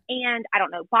 Yeah. And I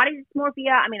don't know, body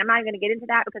dysmorphia. I mean, I'm not even going to get into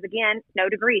that because again, no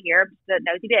degree here, just a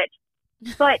nosy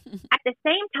bitch. But at the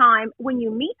same time, when you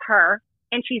meet her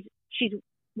and she's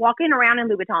walking around in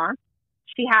Louboutins,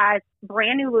 she has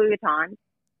brand new Louis Vuittons.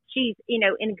 She's, in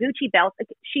Gucci belts.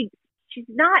 She's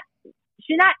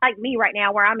not like me right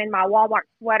now where I'm in my Walmart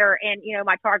sweater and,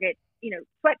 my Target,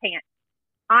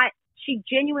 sweatpants. She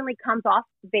genuinely comes off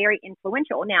very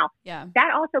influential. Now, Yeah.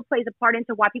 that also plays a part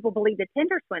into why people believe the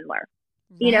Tinder swindler,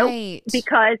 Right.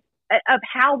 because of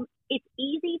how it's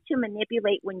easy to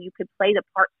manipulate when you could play the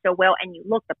part so well and you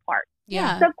look the part.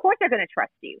 Yeah. So of course they're going to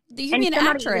trust you. You can and be an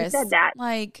somebody even actress. said that.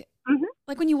 Like, Mhm.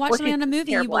 like when you watch Well, somebody in a she's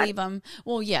movie, you terrible at believe them.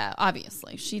 Well, yeah,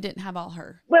 obviously. She didn't have all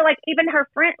her. Well, like even her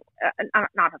friend,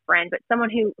 not her friend, but someone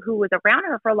who was around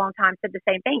her for a long time said the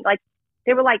same thing. Like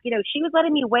they were like, she was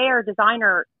letting me wear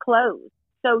designer clothes.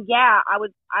 So yeah, I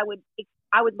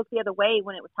would look the other way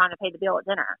when it was time to pay the bill at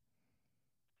dinner.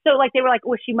 So like they were like,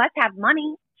 well, she must have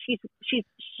money. She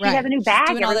Right. has a new She's bag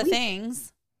doing all every the week.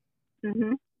 things.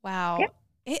 Mm-hmm. Wow.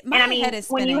 Yep. My And I mean, head is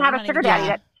when spinning. you have I'm a not sugar even- daddy, Yeah.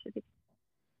 that should be.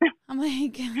 I'm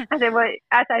like, I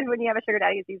said when you have a sugar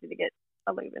daddy, it's easy to get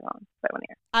a Louis Vuitton. So when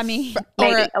you're I mean,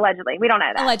 maybe allegedly, we don't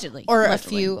know that. allegedly. Or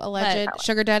Allegedly. a few alleged But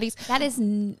sugar daddies. that is,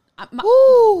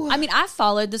 Ooh. I mean, I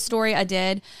followed the story. I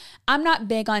did. I'm not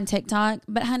big on TikTok,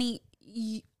 but honey,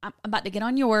 I'm about to get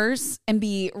on yours and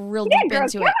be real Yeah, deep girl,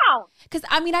 into get it. on. Because,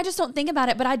 I mean, I just don't think about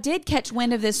it, but I did catch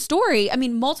wind of this story. I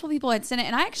mean, multiple people had sent it,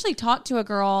 and I actually talked to a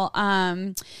girl.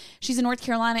 She's in North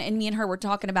Carolina, and me and her were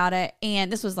talking about it,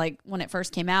 and this was like when it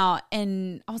first came out,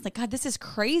 and I was like, God, this is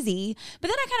crazy. But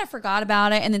then I kind of forgot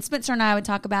about it, and then Spencer and I would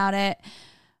talk about it.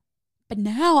 But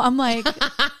now I'm like,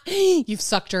 You've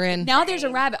sucked her in. now there's a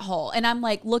rabbit hole, and I'm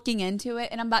like looking into it,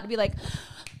 and I'm about to be like,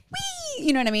 wee,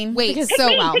 you know what I mean? Wait, Because, so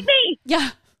Pick me. yeah.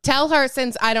 tell her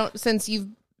since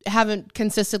you haven't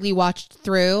consistently watched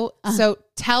through. So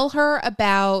tell her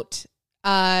about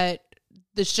the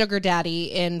sugar daddy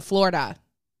in Florida.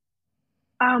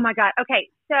 Oh my God. Okay,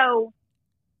 so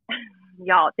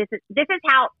y'all, this is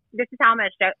how I'm gonna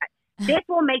show. This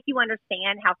will make you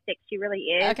understand how sick she really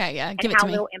is. Okay, yeah, and give it how to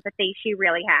me. little empathy she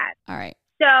really has. All right.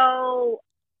 So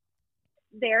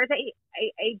there's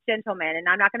a gentleman, and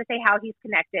I'm not going to say how he's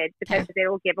connected because it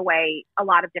will give away a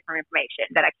lot of different information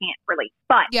that I can't release.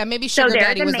 But Yeah, maybe So sugar there's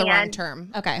daddy a was the wrong man-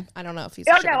 term. Okay. I don't know if he's.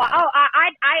 oh a sugar no, daddy.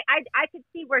 I could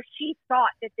see where she thought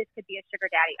that this could be a sugar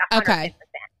daddy. 110%. Okay.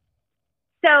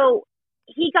 So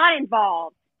he got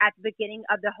involved at the beginning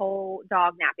of the whole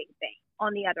dog napping thing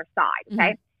on the other side.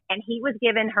 Okay. And he was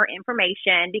given her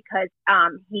information because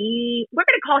we're going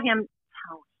to call him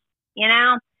Tony,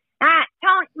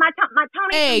 Tony, my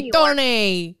Tony. Hey, from New York.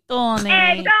 Tony. Tony.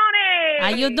 Hey, Tony. How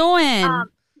you doing?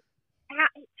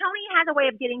 Tony has a way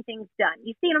of getting things done.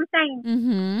 You see what I'm saying?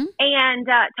 Mm-hmm. And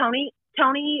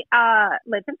Tony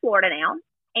lives in Florida now,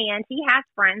 and he has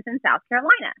friends in South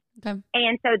Carolina. Okay.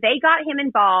 And so they got him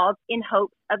involved in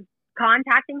hopes of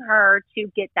contacting her to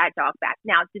get that dog back.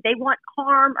 Now, did they want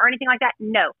harm or anything like that?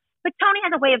 No. But Tony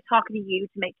has a way of talking to you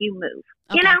to make you move,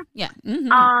 you know? Yeah.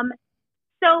 Mm-hmm.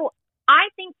 So I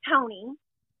think Tony,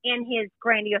 in his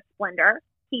grandiose splendor,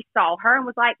 he saw her and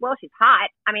was like, well, she's hot.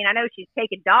 I mean, I know she's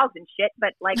taking dogs and shit,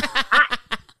 but like, hot.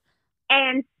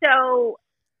 And so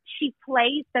she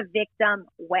plays the victim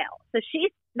well. So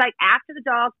she's like, after the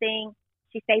dog thing,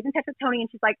 she stays in touch with Tony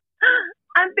and she's like,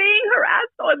 I'm being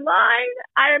harassed online.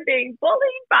 I am being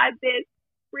bullied by this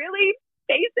really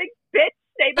basic bitch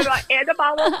named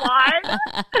Annabella Wine.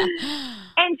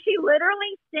 And she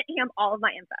literally sent him all of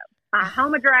my info. My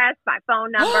home address, my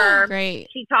phone number. Great.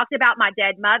 She talked about my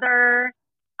dead mother.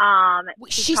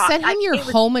 She sent him your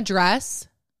home address?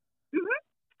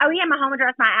 Oh, yeah, my home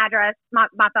address, my address,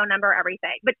 my phone number,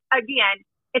 everything. But again,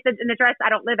 it's an address I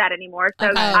don't live at anymore,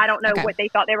 so I don't know what they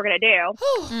thought they were going to do.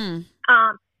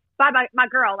 By my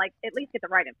girl, like, at least get the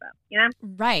right info, you know?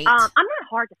 Right. I'm not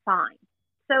hard to find.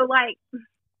 So, like,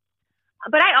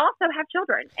 but I also have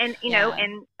children, and, you know,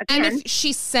 and again. And if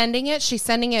she's sending it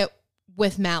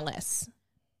with malice.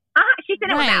 She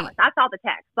sent it with malice. I saw the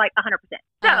text, like, 100%.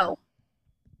 So,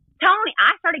 Tony,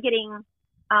 I started getting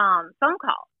phone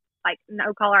calls, like,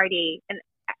 no caller ID, and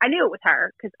I knew it was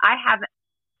her, because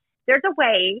there's a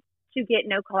way to get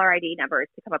no caller ID numbers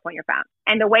to come up on your phone.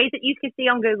 And the ways that you can see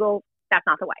on Google, that's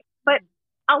not the way. But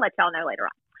I'll let y'all know later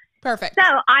on. Perfect. So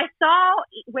I saw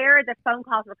where the phone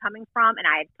calls were coming from, and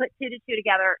I had put 2 to 2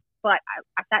 together, but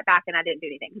I sat back and I didn't do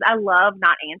anything. Because I love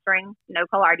not answering no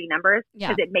caller ID numbers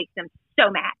because it makes them so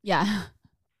mad. Yeah.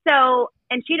 So,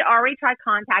 and she'd already tried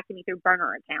contacting me through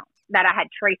burner accounts that I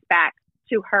had traced back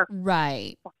to her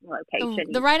fucking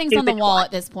location. The writing's on the wall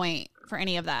at this point for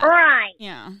any of that. Right.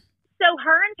 Yeah. So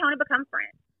her and Tony become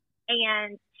friends,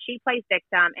 and she plays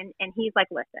victim, and he's like,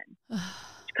 listen,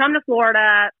 come to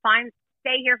Florida,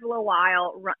 stay here for a little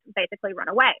while, basically run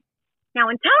away. Now,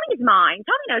 in Tony's mind,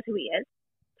 Tony knows who he is.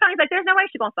 Tony's like, there's no way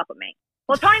she's going to fuck with me.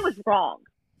 Well, Tony was wrong.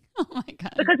 Oh, my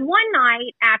God. Because one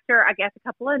night, after, I guess, a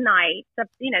couple of nights,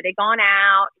 you know, they'd gone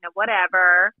out, you know,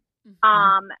 whatever,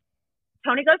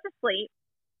 Tony goes to sleep.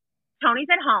 Tony's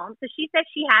at home, so she says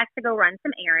she has to go run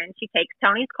some errands. She takes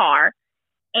Tony's car,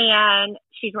 and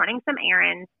she's running some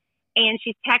errands, and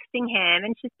she's texting him,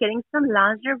 and she's getting some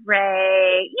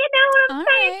lingerie. You know what I'm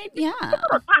saying? Right, yeah. Just a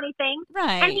little tiny thing.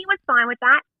 Right. And he was fine with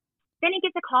that. Then he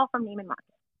gets a call from Neiman Marcus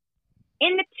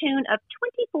in the tune of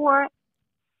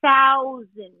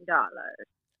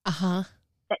 $24,000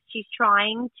 that she's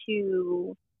trying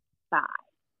to buy.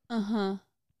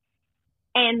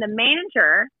 And the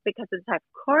manager, because of the type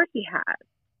of car he has,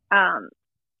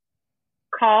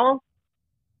 calls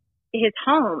his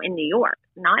home in New York,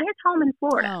 not his home in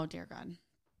Florida. Oh, dear God.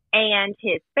 And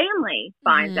his family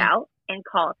finds out and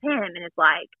calls him and is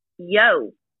like,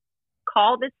 yo,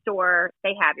 call this store.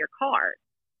 They have your card.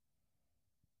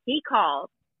 He calls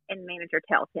and the manager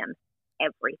tells him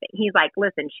everything. He's like,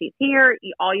 listen, she's here.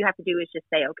 All you have to do is just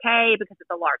say okay because it's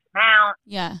a large amount.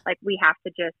 Yeah. Like we have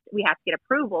to get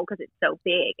approval because it's so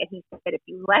big. And he said, if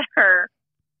you let her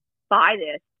buy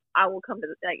this, I will come to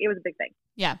it was a big thing.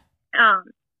 Yeah. Hangs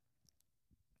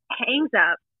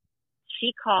up.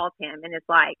 She calls him and is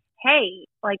like, hey,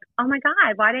 like, oh my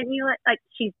God, why didn't you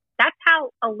that's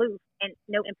how aloof and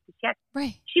no empathy check.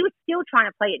 Right. She was still trying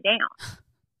to play it down.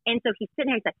 And so he's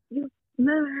sitting there, he's like, you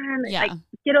man, like,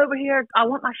 get over here. I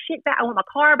want my shit back. I want my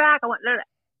car back. I want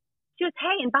She goes,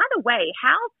 hey, and by the way,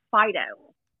 how's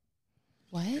Fido?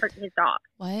 What? His dog.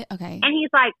 What? Okay. And he's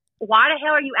like, why the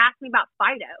hell are you asking me about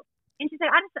Fido? And she's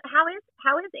like, how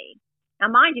is he? Now,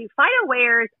 mind you, Fido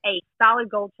wears a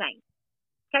solid gold chain.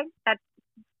 Okay?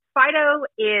 Fido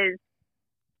is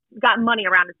got money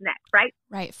around his neck, right?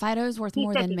 Right. Fido's worth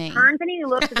more than me. He turns and he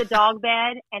looks at the dog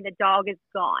bed and the dog is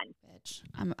gone. Bitch.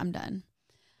 I'm done.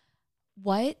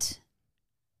 What?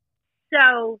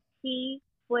 So he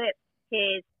flips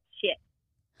his shit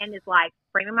and is like,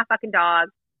 bring me my fucking dog,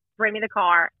 bring me the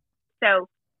car. So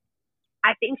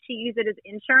I think she used it as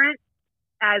insurance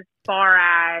as far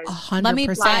as 100%. Let me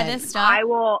buy this stuff. I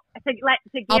will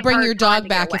I'll bring your dog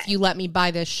back if you let me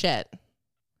buy this shit.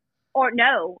 Or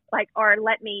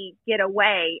let me get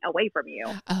away from you.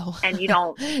 Oh. And you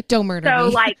don't murder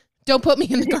me. So don't put me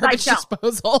in the garbage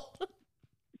disposal.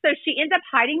 So she ends up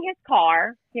hiding his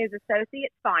car. His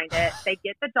associates find it. They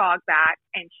get the dog back,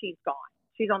 and she's gone.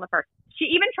 She's on the first. She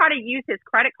even tried to use his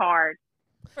credit card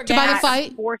to buy the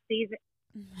fight. Four Seasons.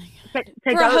 To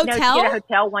a go hotel? to get a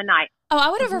hotel one night. Oh, I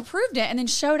would have approved it and then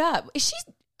showed up. Is she?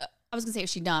 I was gonna say,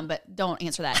 is she dumb? But don't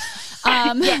answer that.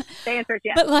 Yes, the answer is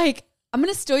yes. But like, I'm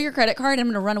going to steal your credit card and I'm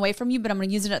going to run away from you, but I'm going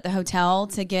to use it at the hotel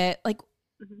to get like.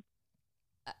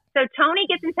 So Tony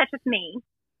gets in touch with me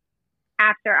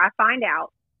after I find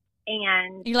out.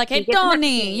 And you're like, hey,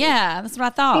 Tony. Yeah, that's what I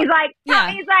thought. He's like,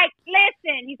 yeah. He's like,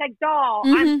 listen. He's like, doll,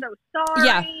 I'm so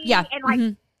sorry. Yeah. And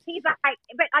like, he's like,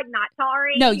 but like, not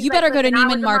sorry. No, he's you like, better go to listen,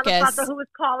 Neiman Marcus. Who was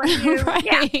calling you? Right.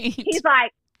 Yeah. He's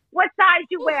like, what size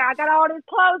you wear? I got all these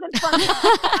clothes in front of me.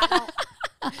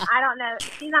 I don't know.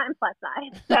 He's not in plus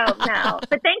size, so no.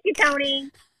 But thank you,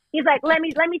 Tony. He's like, let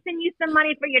me send you some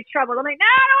money for your trouble. I'm like, no,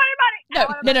 I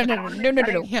don't want any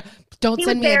money. No. Yeah. Don't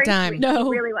send me a dime. Sweet. No,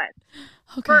 he really was.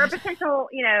 Oh, for a potential,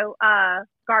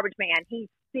 garbage man, he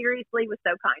seriously was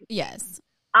so kind. Yes.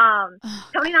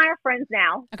 Tony and I are friends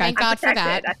now. Okay. Thank God for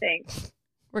that. I think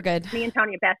we're good. Me and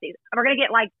Tony are besties. We're gonna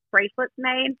get like bracelets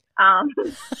made.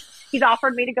 He's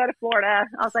offered me to go to Florida.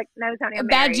 I was like, no, Tony, I'm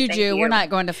bad married. juju. We're not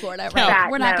going to Florida.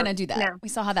 Right? We're not going to do that. No. We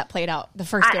saw how that played out the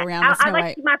first go around. I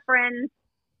like to see my friends,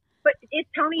 but is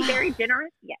Tony very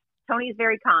generous? Yes. Tony is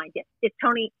very kind. Yes. Is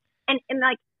Tony, and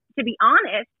like, to be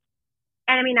honest,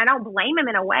 and I mean, I don't blame him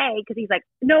in a way because he's like,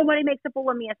 nobody makes a fool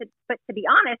of me. I said, but to be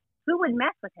honest, who would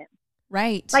mess with him?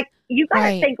 Right. Like, you got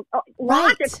to think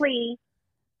logically,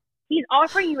 he's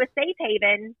offering you a safe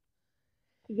haven.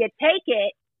 You take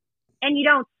it and you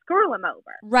don't screw him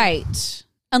over. Right.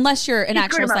 Unless you're an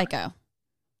actual psycho.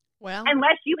 Well,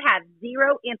 unless you have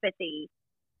zero empathy,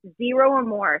 zero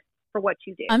remorse for what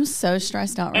you do. I'm so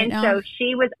stressed out right now. And so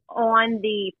she was on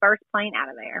the first plane out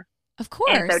of there. Of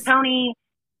course. And so Tony,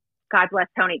 God bless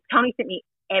Tony. Tony sent me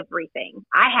everything.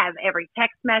 I have every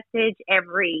text message,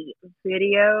 every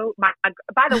video. By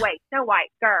the way, Snow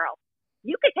White girl,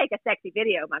 you could take a sexy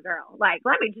video, my girl. Like,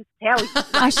 let me just tell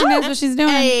you. She knows what she's doing.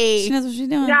 Hey. She knows what she's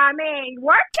doing. Yeah, I mean,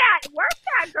 work that,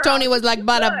 girl. Tony was like,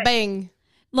 bada bing.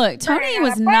 Look, Tony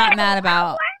was not mad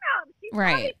about.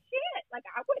 Right. Shit. Like,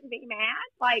 I wouldn't be mad.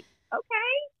 Like, okay.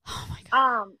 Oh my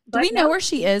God. Do we know where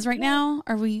she is right now?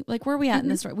 Are we like, where are we at in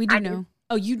this? We do know.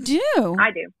 Oh, you do?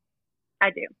 I do.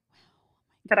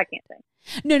 But I can't say.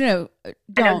 No,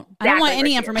 don't. I don't want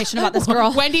any information about this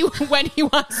girl. Wendy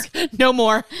wants no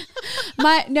more.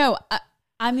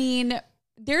 I mean,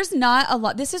 there's not a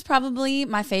lot. This is probably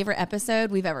my favorite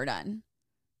episode we've ever done.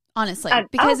 Honestly,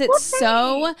 because it's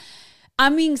so.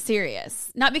 I'm being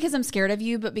serious, not because I'm scared of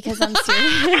you, but because I'm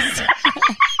serious.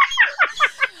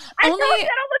 I told you I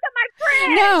don't look at my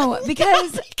friend. No,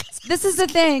 because this is the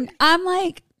thing. I'm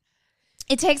like,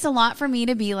 it takes a lot for me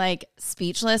to be like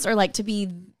speechless or like to be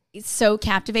so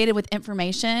captivated with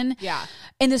information. Yeah.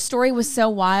 And the story was so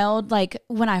wild, like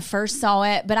when I first saw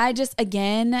it, but I just,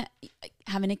 again,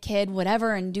 having a kid,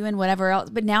 whatever, and doing whatever else.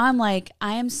 But now I'm like,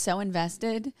 I am so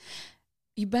invested.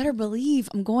 You better believe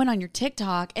I'm going on your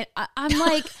TikTok. And I'm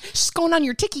like, she's going on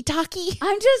your TikTok-y.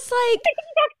 I'm just like,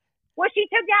 well, she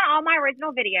took down all my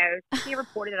original videos. She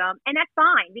reported them. And that's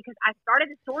fine because I started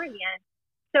the story again.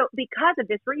 So because of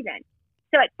this reason.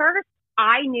 So at first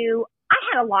I knew I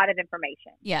had a lot of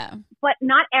information. Yeah. But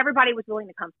not everybody was willing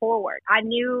to come forward. I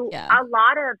knew a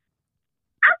lot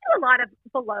of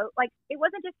below, like it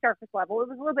wasn't just surface level. It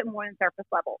was a little bit more than surface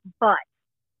level. But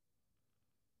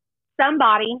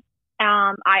somebody,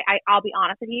 I'll be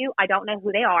honest with you, I don't know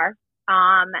who they are.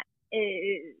 I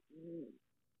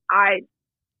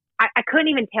couldn't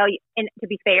even tell you. And to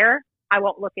be fair, I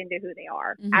won't look into who they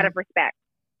are out of respect.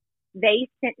 They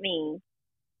sent me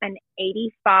an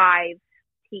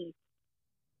 85-piece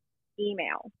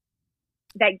email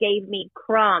that gave me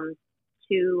crumbs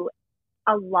to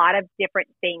a lot of different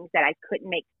things that I couldn't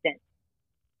make sense.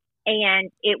 And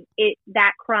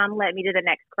that crumb led me to the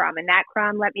next crumb, and that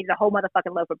crumb led me to the whole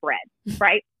motherfucking loaf of bread,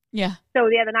 right? Yeah. So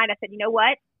the other night I said, you know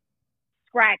what?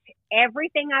 Scratch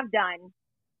everything I've done.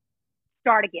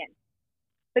 Start again.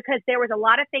 Because there was a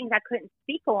lot of things I couldn't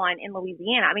speak on in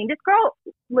Louisiana. I mean, this girl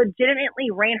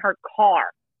legitimately ran her car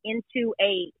into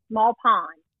a small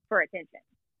pond for attention.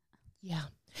 Yeah.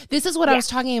 This is what I was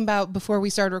talking about before we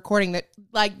started recording, that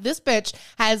like this bitch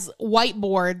has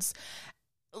whiteboards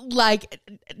like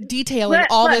detailing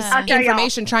all this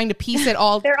information, trying to piece it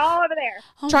all. They're all over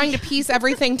there. Trying to piece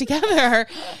everything together.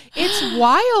 It's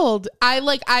wild.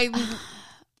 I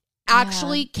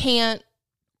actually can't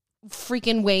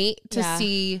freaking wait to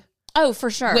see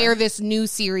for sure where this new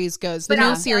series goes. The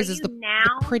new series is the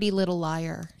Pretty Little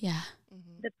Liar. Yeah.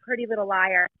 The Pretty Little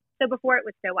Liar. So before it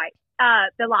was Snow White,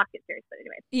 the Locket series, but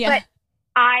anyways. Yeah. But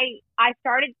I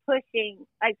started putting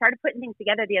things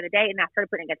together the other day, and I started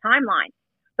putting a timeline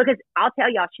because I'll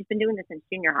tell y'all, she's been doing this since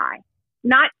junior high.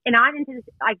 Not into this,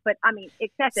 but I mean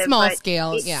excessive, small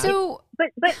scale. So,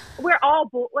 but we're all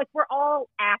we're all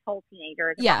asshole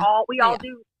teenagers. Yeah. We all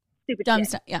do stupid dumb shit.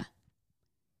 stuff. Yeah.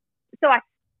 So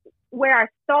where I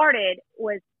started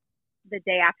was the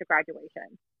day after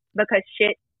graduation because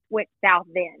shit went south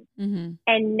then. Mm-hmm.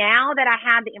 And now that I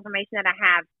have the information that I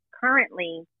have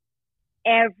currently,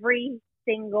 every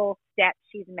single step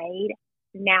she's made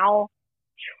now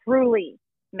truly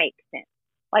makes sense.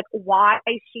 Like why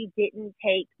she didn't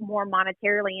take more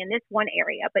monetarily in this one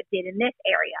area, but did in this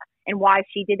area, and why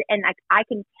she did. And like I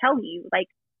can tell you, like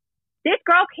this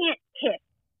girl can't kiss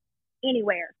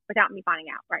anywhere without me finding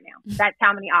out right now. That's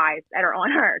how many eyes that are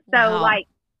on her. So Wow. like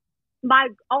my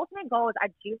ultimate goal is I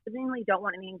genuinely don't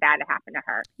want anything bad to happen to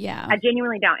her. Yeah. I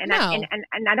genuinely don't. And, No.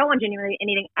 and I don't want genuinely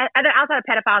anything outside of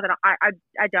pedophiles.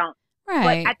 I don't.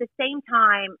 Right. But at the same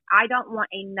time, I don't want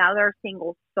another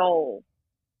single soul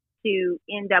to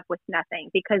end up with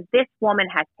nothing because this woman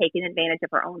has taken advantage of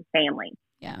her own family.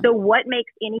 Yeah. So what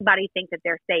makes anybody think that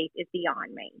they're safe is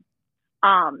beyond me.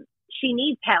 She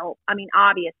needs help. I mean,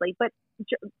 obviously, but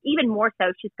even more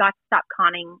so, she's got to stop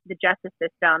conning the justice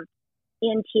system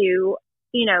into,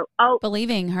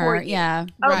 Believing her. Yeah.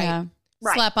 Right. Yeah.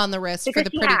 Right. Slap on the wrist Because for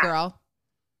the she pretty has. girl.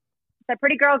 The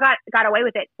pretty girl got away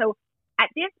with it. So at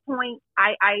this point,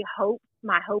 I hope,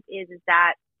 my hope is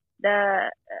that the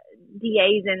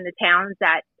DAs in the towns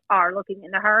that are looking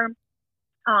into her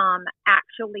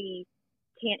actually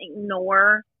can't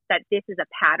ignore that this is a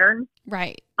pattern.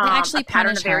 Right. They actually a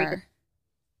pattern punish of her.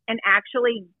 and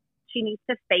actually she needs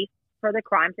to face for the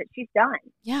crimes that she's done.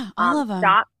 Yeah. All of them.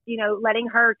 Stop, letting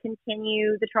her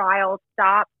continue the trial.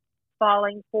 Stop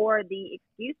falling for the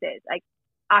excuses. Like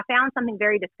I found something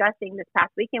very disgusting this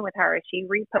past weekend with her. She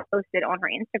reposted on her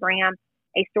Instagram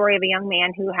a story of a young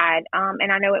man who had,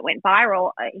 and I know it went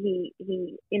viral. He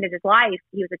ended his life.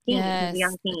 He was a teen. Yes, He was a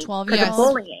young teen. 12 because years of old.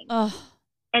 bullying. Ugh.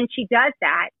 And she does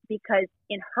that because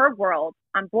in her world,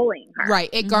 I'm bullying her. Right.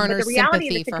 It Mhm. garners But the reality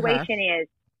sympathy of the for her. situation is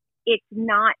it's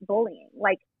not bullying.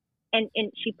 Like, and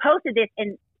she posted this,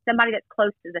 and somebody that's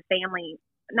close to the family,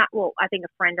 I think a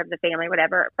friend of the family,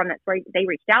 whatever, from that story, they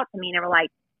reached out to me and they were like,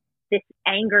 this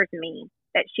angers me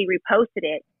that she reposted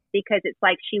it because it's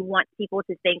like she wants people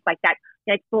to think like that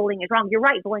bullying is wrong. You're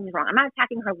right, bullying is wrong. I'm not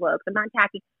attacking her looks. I'm not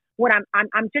attacking what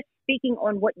I'm just speaking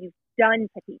on what you've done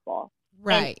to people.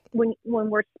 Right. And when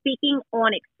we're speaking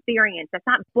on experience, that's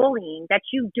not bullying. That's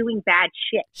you doing bad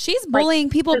shit. She's bullying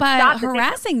people so by stop the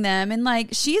harassing them. And like,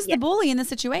 she's the Yes. bully in the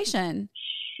situation.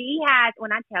 She has,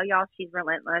 when I tell y'all she's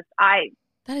relentless,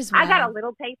 That is I got wild. a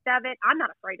little taste of it. I'm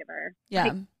not afraid of her. Yeah.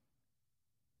 Like,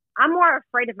 I'm more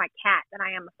afraid of my cat than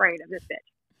I am afraid of this bitch.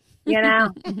 You know?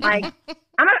 Like,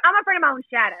 I'm afraid of my own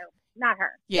shadow, not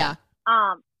her. Yeah.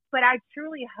 But I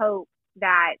truly hope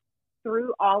that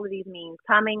through all of these means,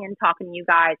 coming and talking to you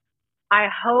guys, I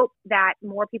hope that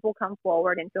more people come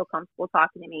forward and feel comfortable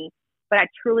talking to me. But I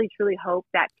truly, truly hope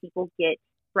that people get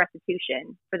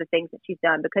restitution for the things that she's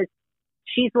done because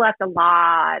she's left a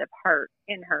lot of hurt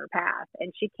in her past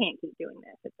and she can't keep doing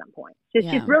this at some point. She's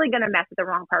really going to mess with the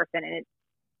wrong person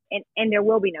and there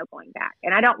will be no going back.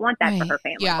 And I don't want that for her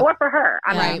family or for her.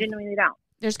 I genuinely don't.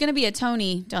 There's going to be a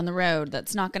Tony down the road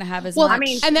that's not going to have as Well, much. I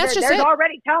mean, and that's just there's it.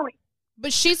 already Tony.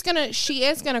 But she is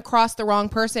gonna cross the wrong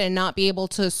person and not be able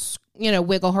to,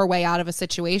 wiggle her way out of a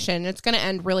situation. It's gonna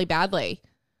end really badly.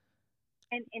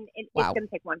 And it's Wow. going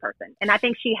to take one person. And I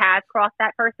think she has crossed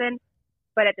that person.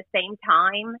 But at the same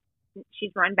time,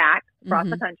 she's run back across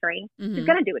the country. She's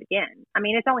going to do it again. I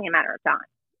mean, it's only a matter of time.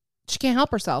 She can't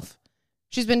help herself.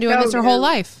 She's been doing this her whole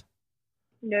life.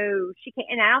 No, she can't.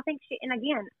 And I don't think and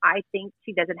again, I think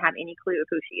she doesn't have any clue of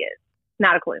who she is.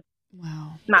 Not a clue.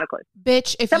 Wow. Not a clue.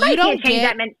 Bitch, if Somebody you don't can't change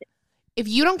get that if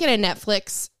you don't get a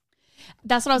Netflix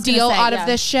That's what I was deal going to say. out of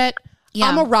this shit,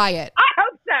 I'm a riot. I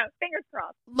hope so. Fingers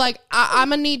crossed. Like, I'm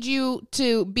going to need you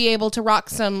to be able to rock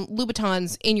some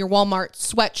Louboutins in your Walmart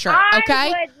sweatshirt,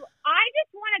 okay? I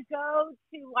just want to go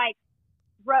to like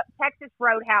Texas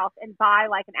Roadhouse and buy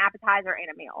like an appetizer and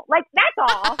a meal. Like that's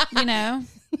all.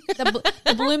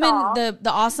 The bloomin',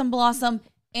 the awesome blossom,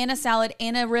 and a salad,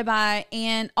 and a ribeye,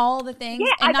 and all the things.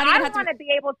 Yeah, and I don't want to be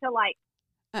able to like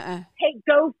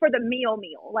go for the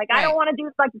meal. Like I don't want to do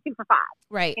like the 2 for $5.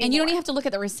 Right. anymore. And you don't even have to look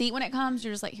at the receipt when it comes.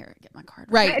 You're just like, here, get my card.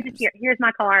 Right. I just here's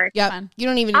my card. Yep. You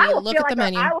don't even need to look at the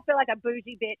menu. I will feel like a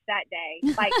bougie bitch that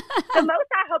day. Like the most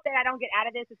I hope that I don't get out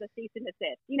of this is a cease and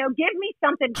desist. Give me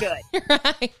something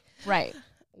good. Right.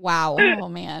 Wow. Oh,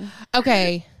 man.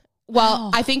 Okay.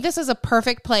 Well, I think this is a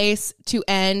perfect place to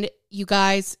end. You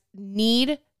guys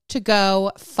need to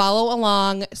go follow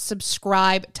along,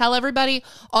 subscribe, tell everybody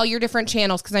all your different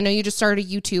channels because I know you just started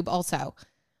YouTube also.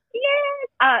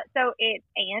 Yes. So it's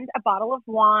and a bottle of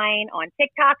wine on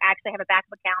TikTok. I actually have a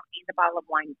backup account and a bottle of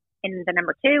wine in the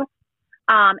number 2.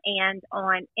 And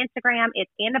on Instagram,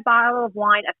 it's In a Bottle of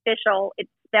Wine Official. It's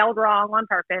spelled wrong on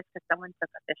purpose because someone took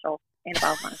official, In a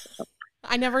Bottle of Wine Official.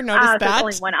 I never noticed that. So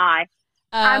it's only one I.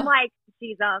 I'm like,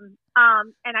 geez, and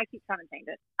I keep trying to change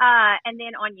it. And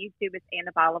then on YouTube, it's In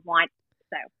a Bottle of Wine.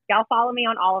 So y'all follow me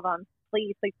on all of them.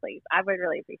 Please, please, please. I would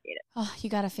really appreciate it. Oh, you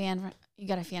got a fan. You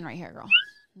got a fan right here, girl.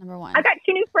 Number one. I got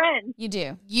 2 new friends. You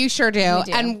do. You sure do.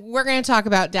 And we're going to talk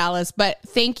about Dallas, but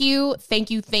thank you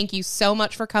so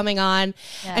much for coming on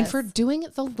and for doing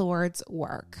the Lord's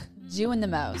work. Doing the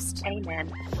most. Amen.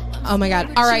 Oh my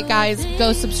God. All right, guys,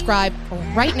 go subscribe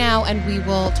right now and we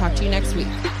will talk to you next week.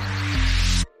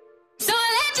 So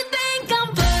I let you think I'm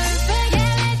perfect.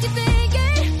 Yeah, let you think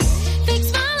it. Fake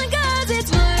smiling 'cause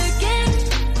it's working.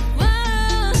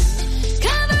 Whoa.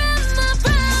 Cover up my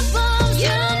problems. You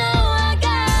know I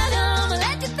got 'em.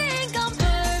 Let you think I'm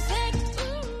perfect.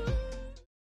 Ooh.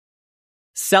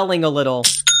 Selling a little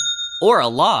or a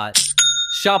lot,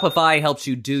 Shopify helps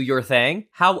you do your thing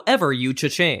however you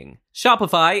cha-ching.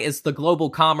 Shopify is the global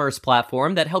commerce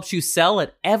platform that helps you sell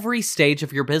at every stage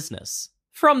of your business.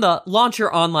 From the launch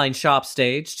your online shop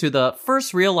stage to the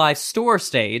first real life store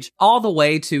stage, all the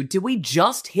way to did we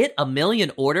just hit 1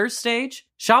 million orders stage?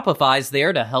 Shopify's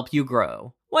there to help you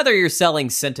grow. Whether you're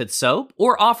selling scented soap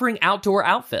or offering outdoor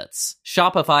outfits,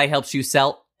 Shopify helps you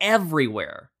sell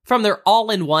everywhere. From their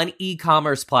all-in-one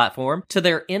e-commerce platform to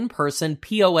their in-person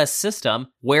POS system,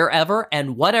 wherever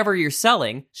and whatever you're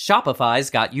selling, Shopify's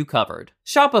got you covered.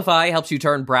 Shopify helps you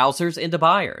turn browsers into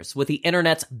buyers with the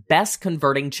internet's best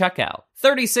converting checkout,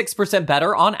 36%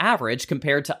 better on average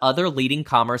compared to other leading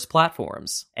commerce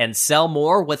platforms. And sell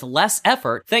more with less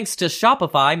effort thanks to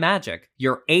Shopify Magic,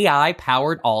 your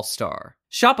AI-powered all-star.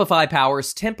 Shopify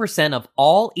powers 10% of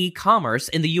all e-commerce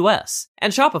in the US,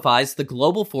 and Shopify's the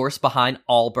global force behind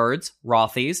Allbirds,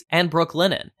 Rothy's, and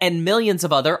Brooklinen, and millions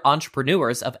of other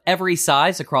entrepreneurs of every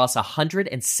size across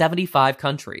 175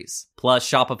 countries. Plus,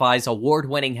 Shopify's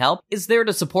award-winning help is there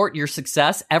to support your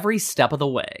success every step of the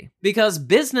way. Because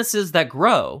businesses that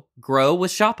grow, grow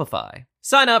with Shopify.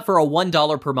 Sign up for a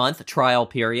 $1 per month trial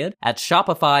period at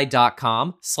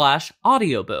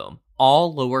shopify.com/audioboom,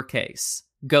 all lowercase.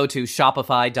 Go to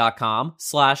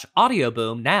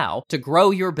shopify.com/audioboom now to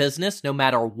grow your business no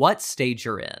matter what stage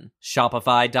you're in.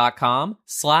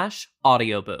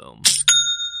 Shopify.com/audioboom.